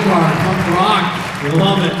Yellow Card, punk rock. We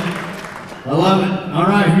love it. I love it. All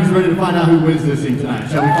right, who's ready to find out who wins this thing tonight?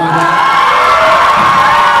 Shall we find out?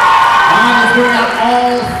 All right, let's bring out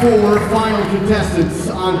all 4 final contestants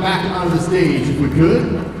back onto the stage, if we could.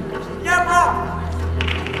 Yeah, bro.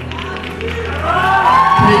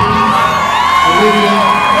 Peyton, Olivia,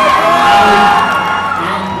 Allie,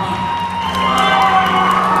 and Brock.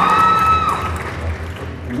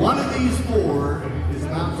 One of these 4 is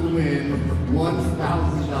about to win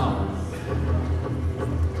 $1,000.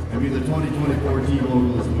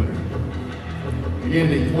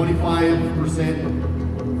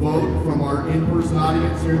 25% vote from our in-person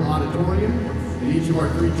audience here in the auditorium, and each of our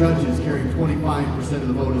 3 judges carrying 25% of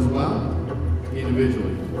the vote as well,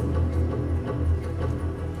 individually.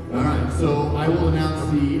 All right, so I will announce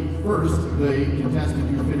the contestant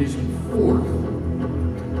who finished 4th.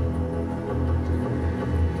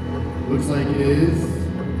 Looks like it is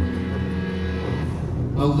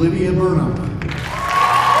Olivia Burnham.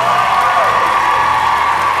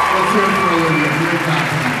 Let's hear it for Olivia. Great job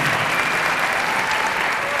tonight.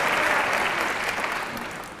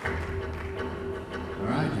 All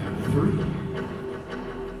right, down to 3.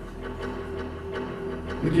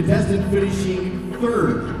 The contestant finishing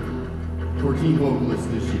 3rd for Team Vocalist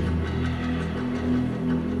this year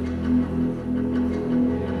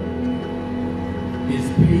is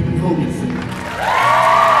Peyton Hoganson.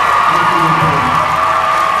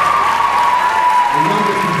 The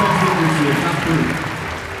youngest contestant this year, top 3.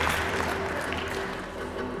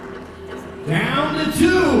 Down to 2.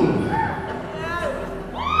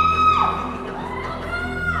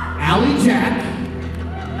 Allie Jack.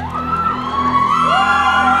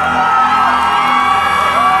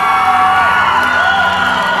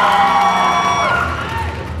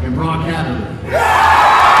 And Brock Hatterley.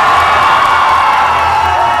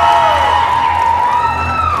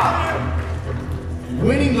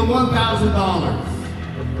 Winning the $1,000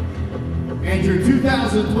 and your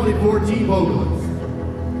 2024 Team Vocalist,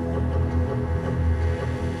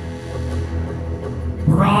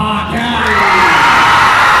 Brock Hatterley.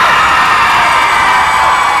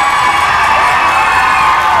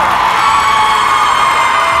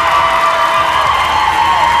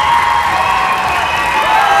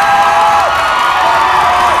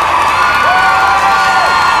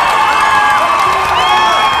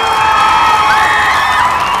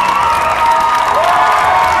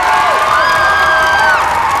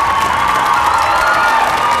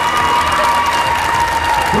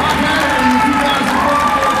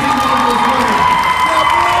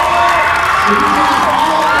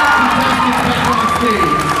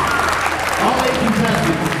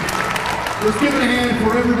 Let's give it a hand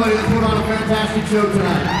for everybody that put on a fantastic show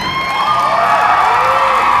tonight.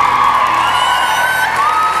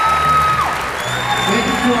 Thank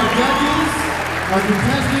you to our judges, our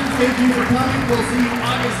contestants. Thank you for coming. We'll see you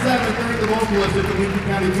August 7th during the Vocalist at the Lincoln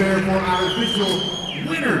County Fair for our official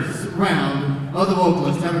winners round of the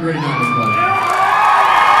Vocalist. Have a great night, everybody.